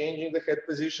and changing the head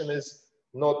position is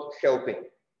not helping.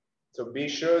 So be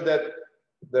sure that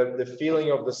the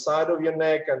feeling of the side of your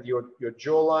neck and your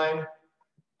jawline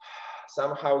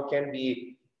somehow can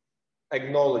be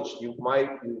acknowledged. You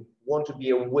want to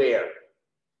be aware.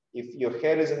 If your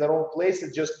head is in the wrong place,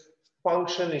 it just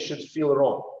function, it should feel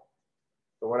wrong.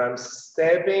 So when I'm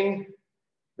stepping,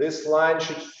 this line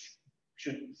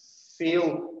should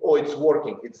feel, oh, it's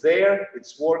working. It's there,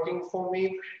 it's working for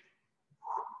me.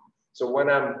 So when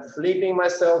I'm flipping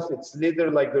myself, it's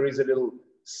literally like there is a little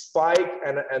spike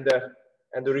and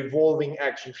the revolving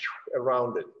action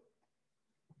around it.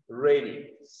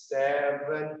 Ready.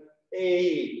 7,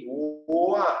 8,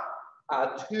 1,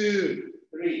 2,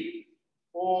 3,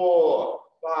 4,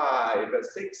 5,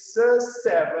 6,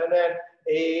 7,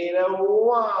 8,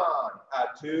 1,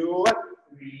 2,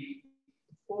 3,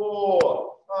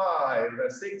 4, 5,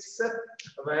 6,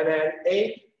 7,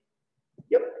 8.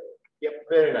 Yep,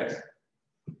 very nice.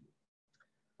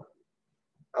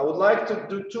 I would like to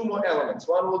do two more elements.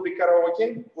 One will be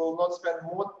karaoke. We'll not spend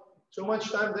too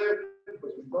much time there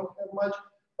because we don't have much.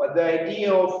 But the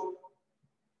idea of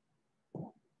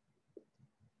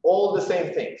all the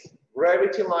same things.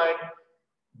 Gravity line,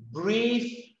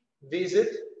 brief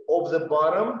visit of the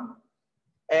bottom,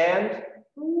 and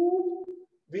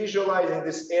visualizing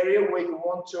this area where you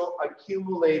want to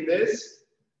accumulate this.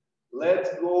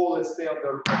 Let's go, let's stay on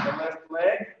the left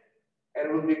leg,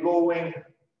 and we'll be going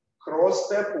cross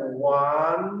step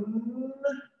 1,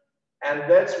 and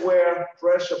that's where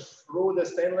pressure through the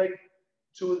stand leg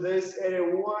to this area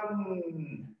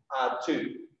 1,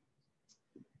 2.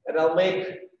 And I'll make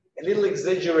a little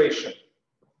exaggeration.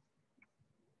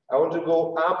 I want to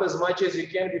go up as much as you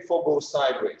can before go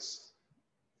sideways.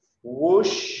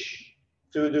 Whoosh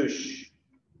to douche,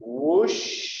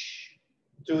 whoosh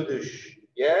to douche.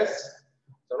 Yes,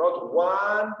 so not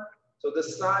one. So the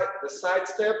side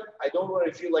step, I don't want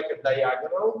to feel like a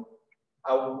diagonal.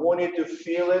 I want you to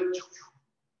feel it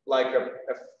like a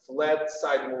flat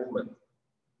side movement,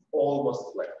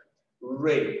 almost flat.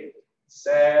 Ready.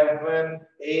 7,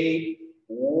 8,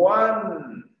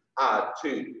 1,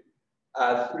 2,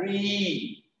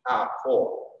 3,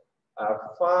 4,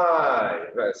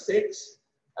 5, 6,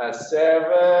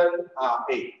 7,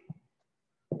 8.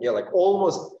 Yeah, like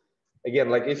almost. Again,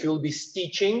 like if you'll be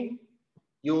stitching,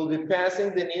 you will be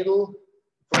passing the needle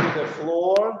through the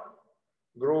floor,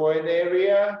 groin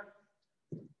area,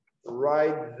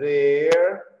 right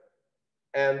there.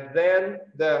 And then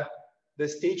the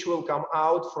stitch will come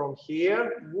out from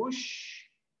here, whoosh,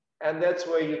 and that's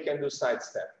where you can do side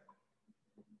step.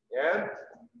 Yeah,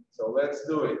 so let's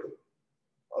do it.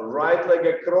 Right leg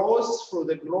across, through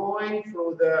the groin,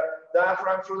 through the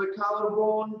diaphragm, through the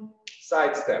collarbone,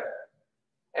 side step.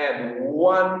 And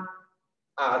 1,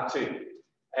 2,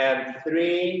 and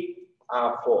 3,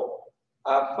 4,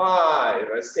 5,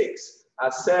 6,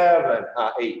 7,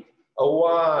 8,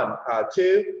 1,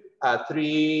 2,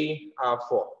 3,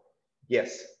 4.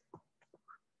 Yes.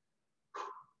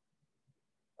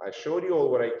 I showed you all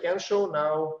what I can show.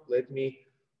 Now let me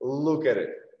look at it,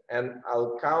 and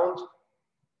I'll count.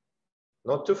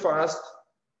 Not too fast,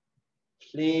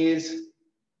 please.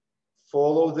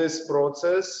 Follow this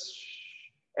process.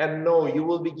 And no, you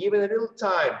will be given a little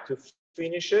time to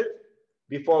finish it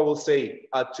before I will say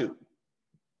A2.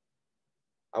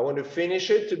 I want to finish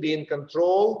it to be in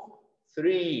control.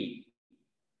 3,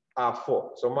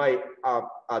 A4. So my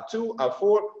A2,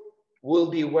 A4 will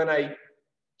be when I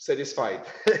satisfied,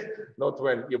 not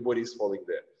when your body is falling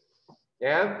there.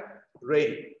 Yeah,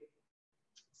 ready.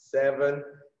 7,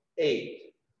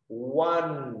 8,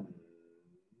 1.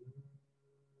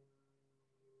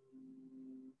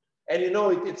 And you know,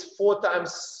 it's 4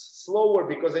 times slower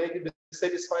because I need to be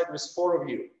satisfied with 4 of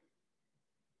you.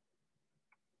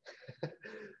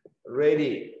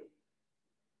 Ready,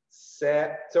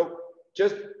 set. So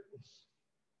just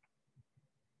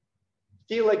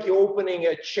feel like you're opening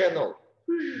a channel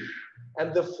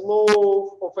and the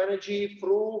flow of energy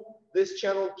through this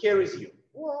channel carries you.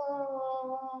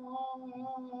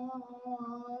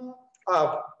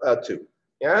 Up, 2,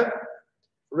 yeah?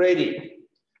 Ready,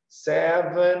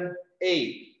 7,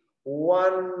 8,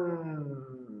 1.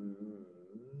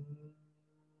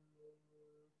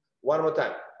 One more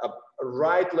time,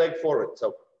 right leg forward.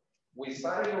 So we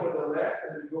starting over the left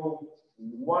and we go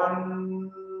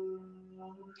 1,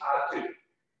 2,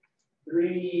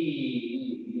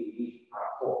 3,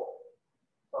 4,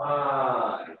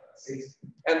 5, 6.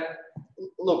 And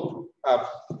look,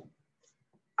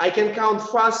 I can count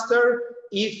faster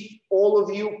if all of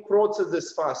you process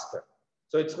this faster.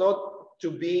 So it's not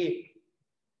to be,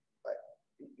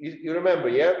 you remember,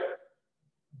 yeah?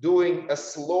 Doing a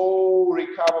slow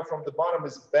recover from the bottom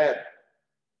is bad.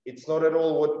 It's not at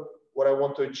all what I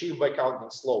want to achieve by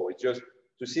counting slow. It's just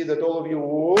to see that all of you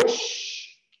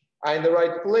whoosh are in the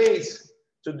right place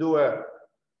to do a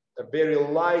very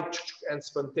light and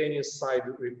spontaneous side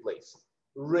replace.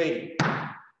 Ready,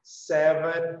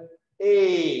 7,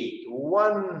 8,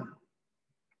 1.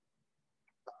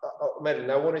 Madeline,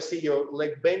 I want to see your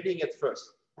leg bending at first.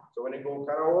 So when you go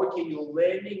karaoke, you're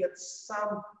landing at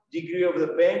some degree of the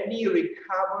bending,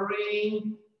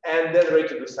 recovering, and then ready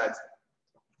to do side step.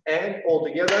 And all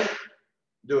together,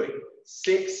 doing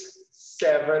 6,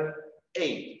 7,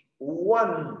 8,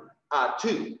 1,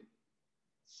 2,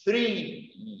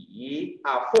 3,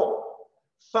 4,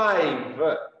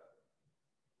 5,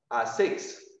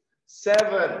 6,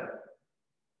 7,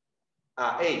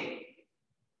 8.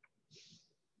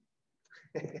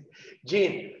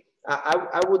 Jean,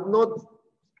 I would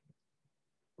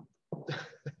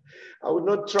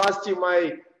not trust you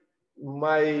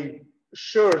my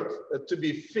shirt to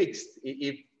be fixed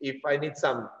if I need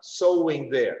some sewing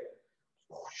there.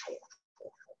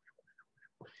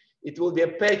 It will be a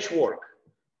patchwork.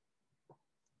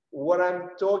 What I'm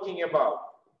talking about,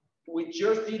 we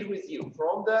just did with you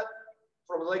from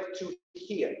leg to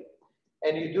here,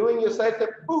 and you're doing your side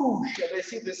step, boosh, and I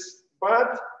see this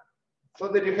butt, so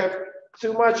that you have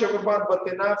too much of a butt, but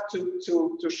enough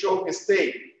to show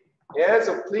mistake. Yeah,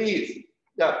 so please,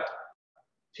 now,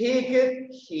 pick it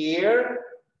here.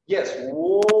 Yes,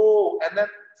 whoa, and then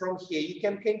from here you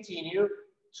can continue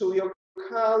to your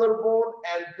collarbone,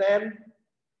 and then,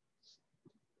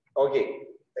 okay,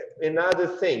 another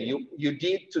thing you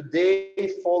did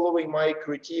today following my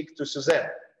critique to Suzanne.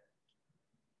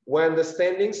 When the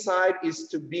standing side is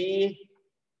to be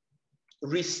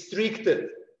restricted,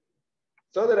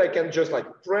 so that I can just like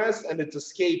press and it's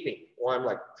escaping, or I'm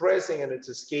like pressing and it's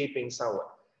escaping somewhere.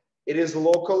 It is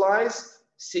localized,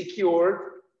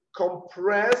 secured,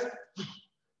 compressed,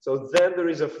 so then there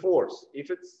is a force. If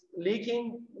it's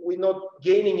leaking, we're not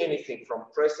gaining anything from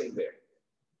pressing there.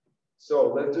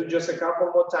 So let's do just a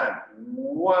couple more times.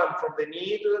 1 from the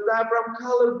knee to the diaphragm,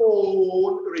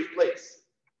 collarbone, replace.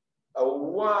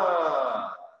 1,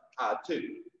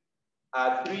 2,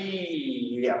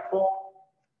 3, 4,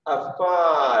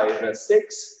 5,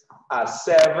 6,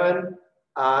 7,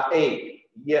 8.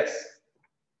 Yes.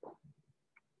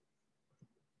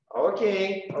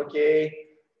 Okay, okay.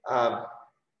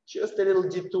 Just a little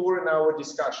detour in our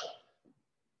discussion.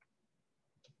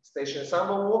 Station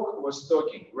Summer Walk was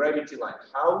talking gravity line.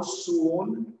 How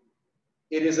soon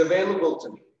it is available to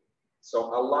me?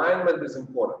 So alignment is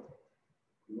important.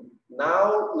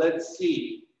 Now let's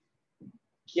see.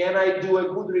 Can I do a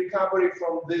good recovery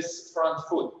from this front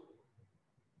foot?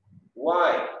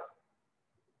 Why?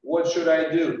 What should I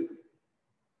do?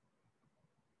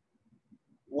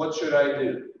 What should I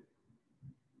do?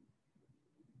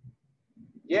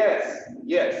 Yes,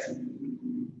 yes.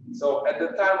 So at the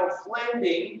time of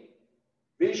landing,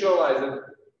 visualize that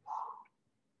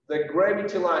the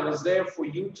gravity line is there for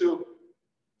you to.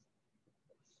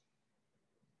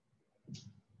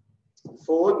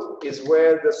 Foot is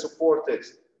where the support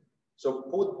is. So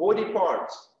put body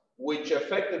parts which are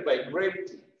affected by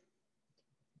gravity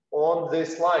on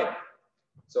this line.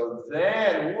 So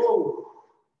then, whoa,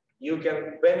 you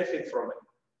can benefit from it.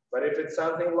 But if it's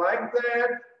something like that,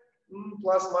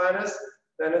 plus minus,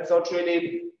 then it's not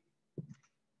really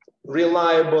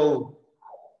reliable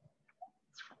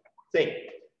thing.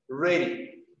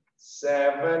 Ready,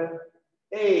 7,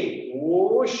 8,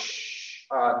 whoosh,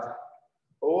 at,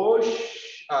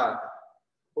 whoosh, at,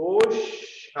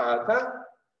 whoosh, at,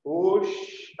 whoosh,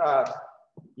 at.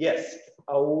 Yes,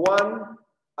 a 1,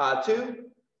 a 2,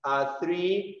 a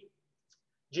 3.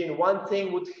 Gene, one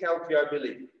thing would help you, I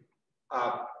believe.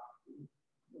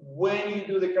 When you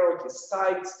do the karaoke,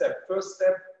 side step, first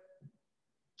step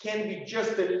can be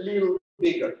just a little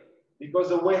bigger because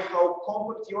the way how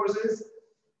compact yours is,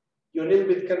 you're a little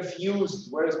bit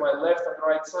confused. Where is my left and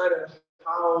right side and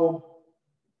how,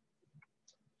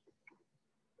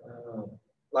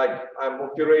 like I'm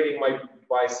operating my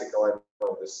bicycle, I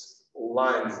know this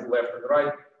lines left and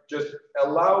right. Just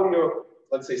allow your,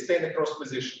 let's say, stay in the cross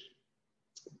position.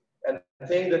 And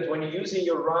think that when you're using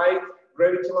your right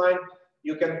gravity line,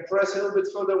 you can press a little bit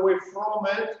further away from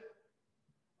it.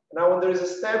 Now when there is a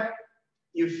step,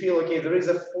 you feel, okay, there is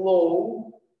a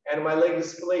flow and my leg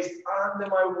is placed under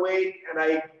my weight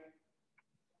and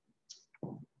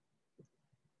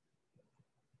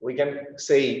we can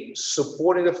say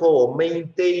supporting the flow or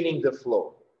maintaining the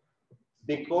flow.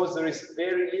 Because there is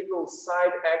very little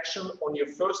side action on your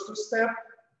first 2 steps,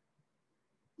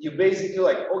 you basically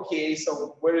like, okay,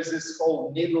 so where is this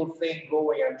whole needle thing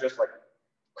going? I'm just like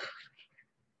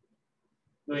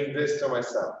doing this to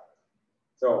myself.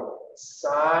 So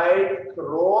side,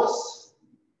 cross,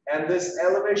 and this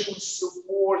elevation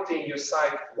supporting your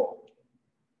side flow.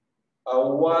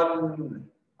 1,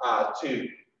 2.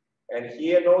 And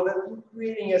here, know that you're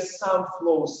creating a some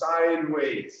flow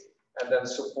sideways and then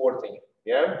supporting it.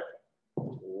 Yeah?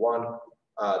 1,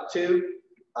 2.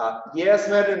 Yes,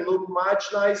 Madden, look much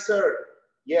nicer.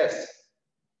 Yes.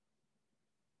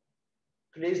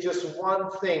 Please, just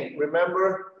one thing.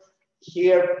 Remember,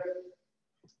 here,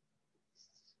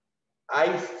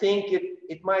 I think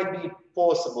it might be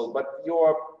possible, but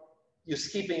you're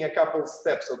skipping a couple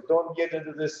steps, so don't get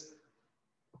into this.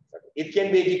 It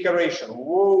can be a decoration.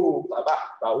 Whoa, blah,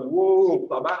 blah, whoa,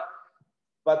 blah, blah.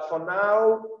 But for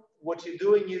now, what you're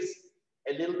doing is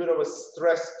a little bit of a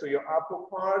stress to your upper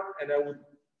part, and I would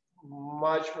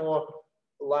much more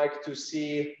like to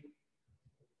see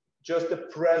just the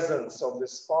presence of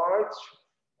this part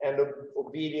and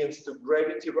obedience to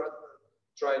gravity rather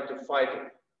than trying to fight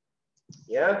it.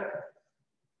 Yeah?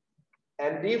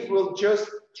 And if we'll just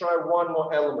try one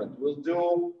more element, we'll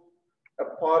do a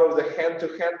part of the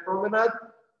hand-to-hand promenade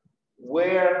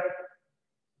where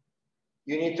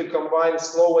you need to combine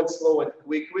slow and slow and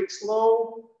quick, quick,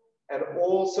 slow, and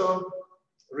also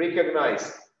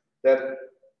recognize that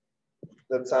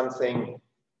that's something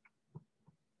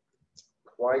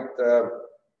quite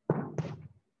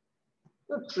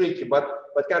not tricky, but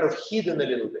kind of hidden a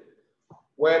little bit.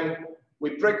 When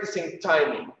we're practicing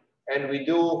timing and we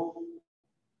do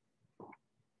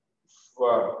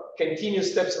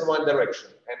continuous steps in one direction,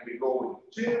 and we go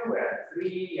in 2 and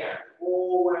 3 and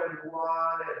 4 and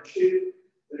 1 and 2,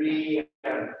 3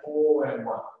 and 4 and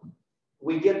 1.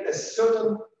 We get a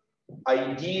certain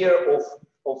idea of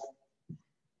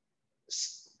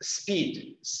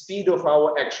speed of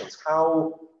our actions,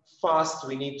 how fast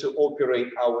we need to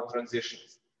operate our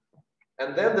transitions.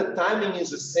 And then the timing is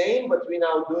the same, but we're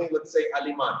now doing, let's say,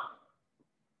 Aliman.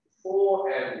 4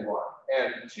 and 1,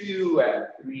 and 2 and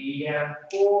 3 and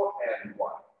 4 and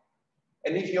 1.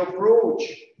 And if you approach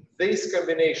this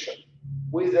combination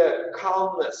with the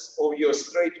calmness of your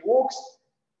straight walks,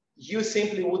 you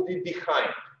simply would be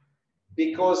behind,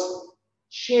 because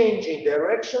changing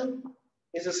direction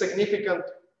is a significant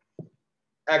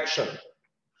action.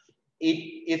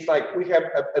 It's like we have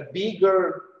a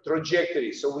bigger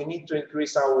trajectory, so we need to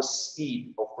increase our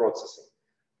speed of processing.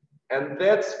 And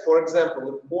that's, for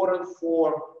example, important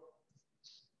for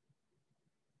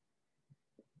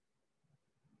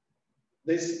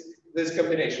this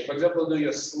combination. For example, do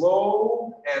your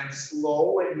slow, and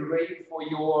you're ready for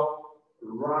your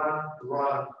run,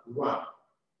 run, run.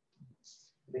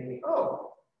 Thinking,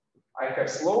 oh, I have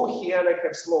slow here and I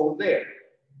have slow there.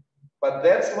 But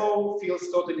that slow feels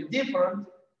totally different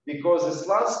because this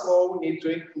last slow needs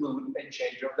to include a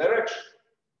change of direction.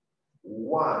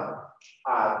 1,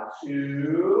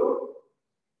 2,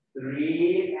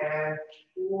 3, and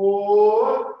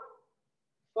 4,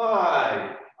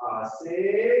 5,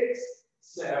 6,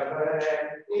 7,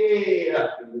 8,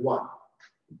 1.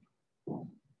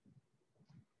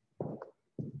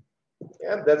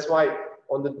 Yeah, that's why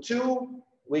on the 2,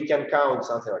 we can count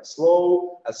something like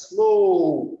slow, a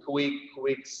slow, quick,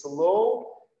 quick, slow.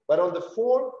 But on the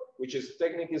 4, which is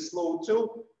technically slow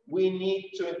too, we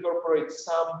need to incorporate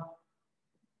some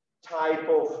type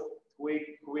of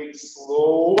quick, quick,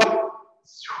 slow.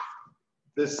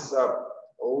 This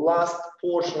last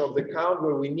portion of the count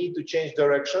where we need to change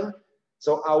direction.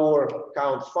 So our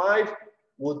count 5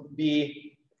 would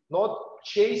be not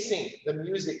chasing the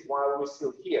music while we're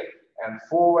still here, and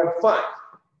 4 and 5,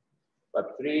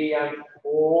 but 3 and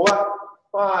 4,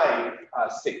 5,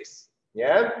 6.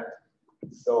 Yeah.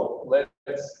 So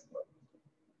let's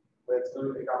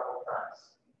do it a couple of times.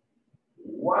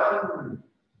 1,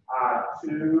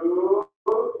 2,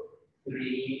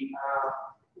 3,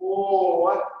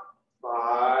 4,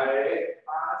 5,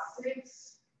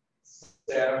 6,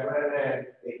 7, and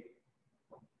 8.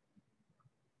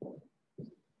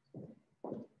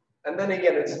 And then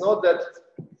again, it's not that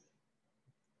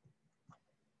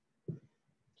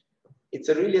it's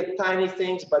a really tiny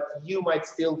things, but you might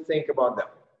still think about them.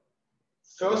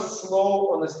 First,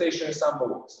 slow on the stationary samba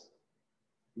walks.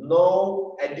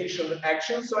 No additional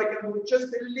action, so I can move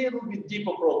just a little bit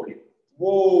deeper probably.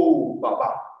 Whoa,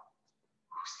 ba-ba.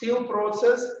 Still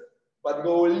process, but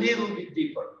go a little bit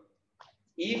deeper.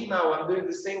 If now I'm doing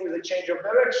the same with a change of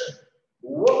direction,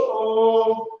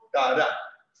 whoa, da-da.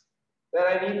 Then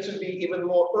I need to be even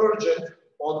more urgent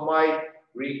on my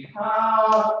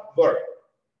recover.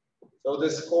 So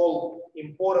this is called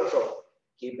importance of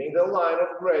keeping the line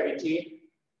of gravity,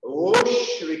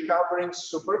 whoosh, recovering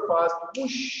super fast,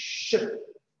 whoosh,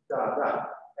 da-da,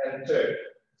 and turn.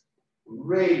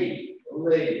 Ready,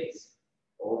 ladies.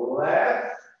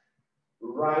 Left,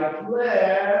 right,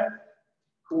 left,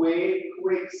 quick,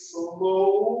 quick,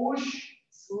 slow,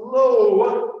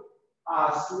 slow,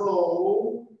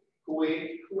 slow,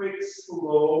 quick, quick,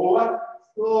 slow,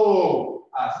 slow,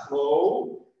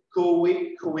 slow,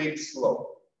 quick, quick,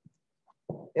 slow.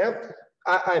 Yeah,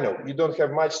 I know you don't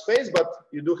have much space, but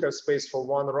you do have space for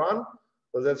one run,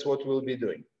 so that's what we'll be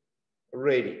doing.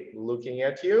 Ready, looking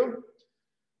at you.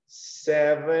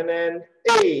 7 and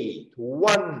 8.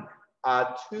 1,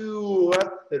 2,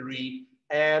 3,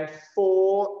 and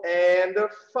 4, and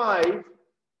 5,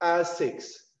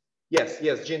 6. Yes,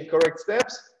 yes, Jean, correct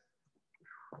steps.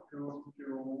 2,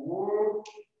 2.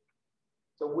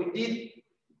 So we did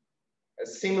a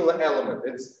similar element.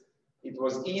 It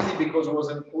was easy because it was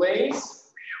in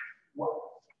place.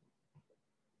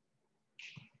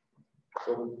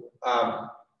 So,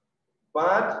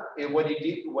 but when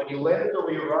you landed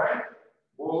over your right,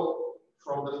 go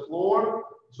from the floor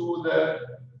to the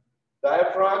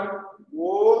diaphragm,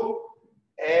 whoa,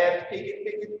 and pick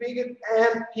it,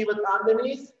 and pivot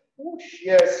underneath. Whoosh,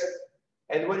 yes.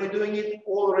 And when you're doing it,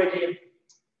 already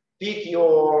pick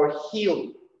your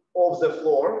heel off the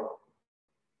floor.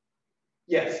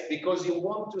 Yes, because you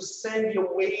want to send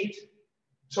your weight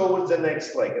towards the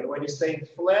next leg. And when you're staying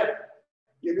flat,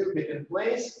 you're a little bit in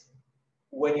place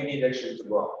when you need actually to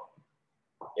go up.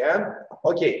 Yeah?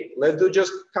 Okay, let's do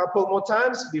just a couple more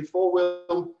times before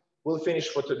we'll finish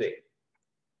for today.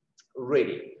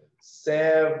 Ready.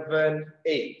 7,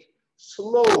 8.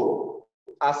 Slow.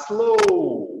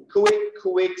 Slow. Quick,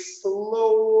 quick,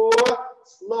 slow.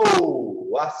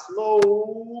 Slow.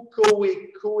 Slow.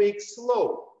 Quick, quick,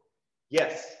 slow.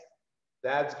 Yes,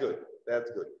 that's good.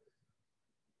 That's good.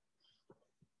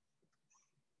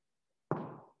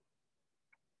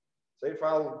 So if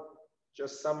I'll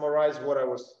just summarize what I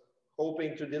was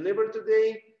hoping to deliver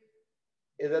today,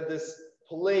 is that this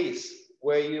place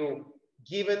where you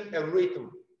given a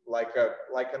rhythm, like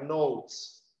a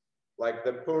notes, like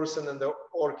the person in the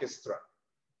orchestra.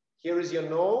 Here is your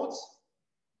notes.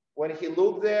 When he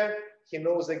looked there, he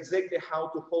knows exactly how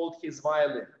to hold his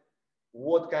violin,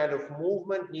 what kind of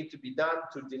movement need to be done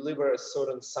to deliver a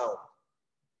certain sound.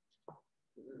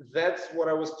 That's what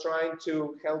I was trying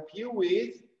to help you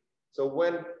with. So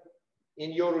when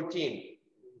in your routine,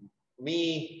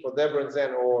 me, for Deborah and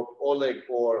Zen, or Oleg,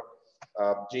 or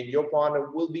Jean, your partner,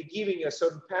 will be giving you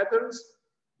certain patterns,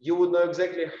 you would know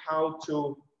exactly how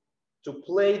to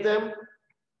play them.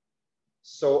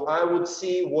 So I would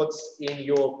see what's in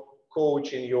your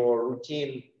coach, in your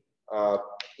routine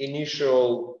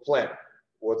initial plan.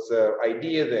 What's the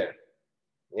idea there?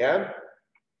 Yeah?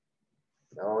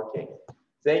 Okay.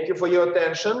 Thank you for your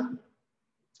attention.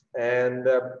 And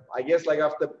I guess like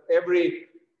after every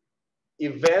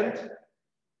event,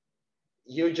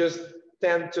 you just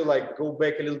tend to like go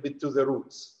back a little bit to the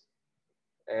roots.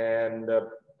 And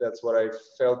that's what I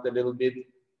felt a little bit.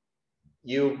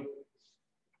 You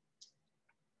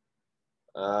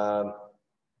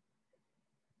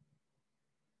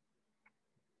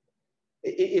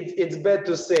it's bad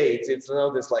to say. It's you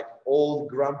know, this like old,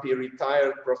 grumpy,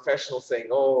 retired professional saying,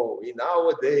 oh, in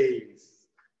our days,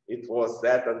 it was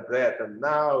that and that, and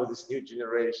now this new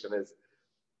generation is.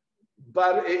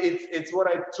 But it's what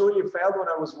I truly felt when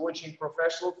I was watching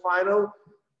professional final.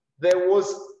 There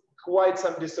was quite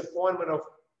some disappointment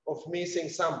of missing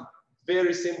some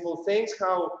very simple things,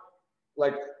 how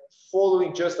like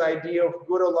following just the idea of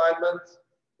good alignment,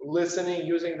 listening,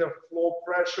 using the flow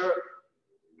pressure,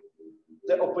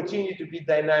 the opportunity to be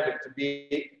dynamic, to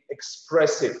be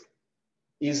expressive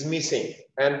is missing.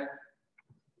 And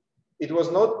it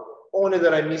was not only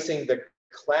that I'm missing the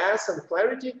class and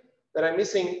clarity, that I'm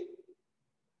missing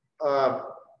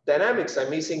dynamics. I'm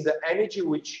missing the energy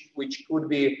which could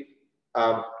be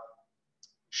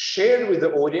shared with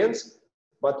the audience,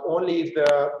 but only if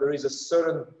there is a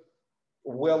certain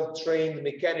well-trained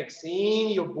mechanics in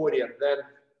your body. And then,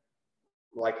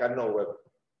 like, I don't know,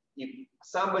 if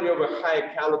somebody of a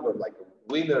high caliber, like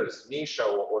Winners, Misha,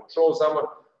 or Troll, someone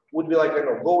would be like, you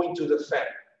know, going to the fan.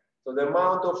 So the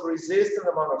amount of resistance,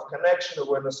 amount of connection,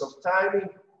 awareness of timing,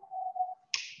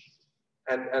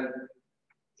 and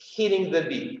hitting the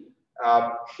beat,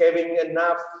 having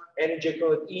enough energy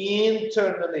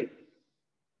internally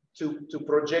to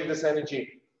project this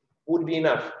energy would be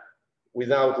enough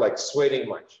without like sweating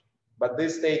much. But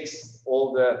this takes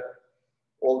all the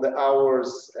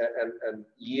hours and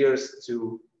years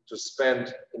to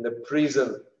spend in the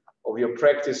prison of your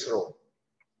practice room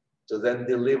to then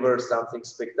deliver something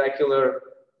spectacular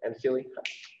and feeling,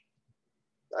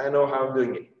 I know how I'm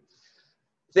doing it.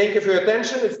 Thank you for your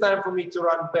attention. It's time for me to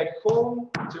run back home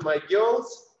to my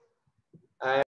girls.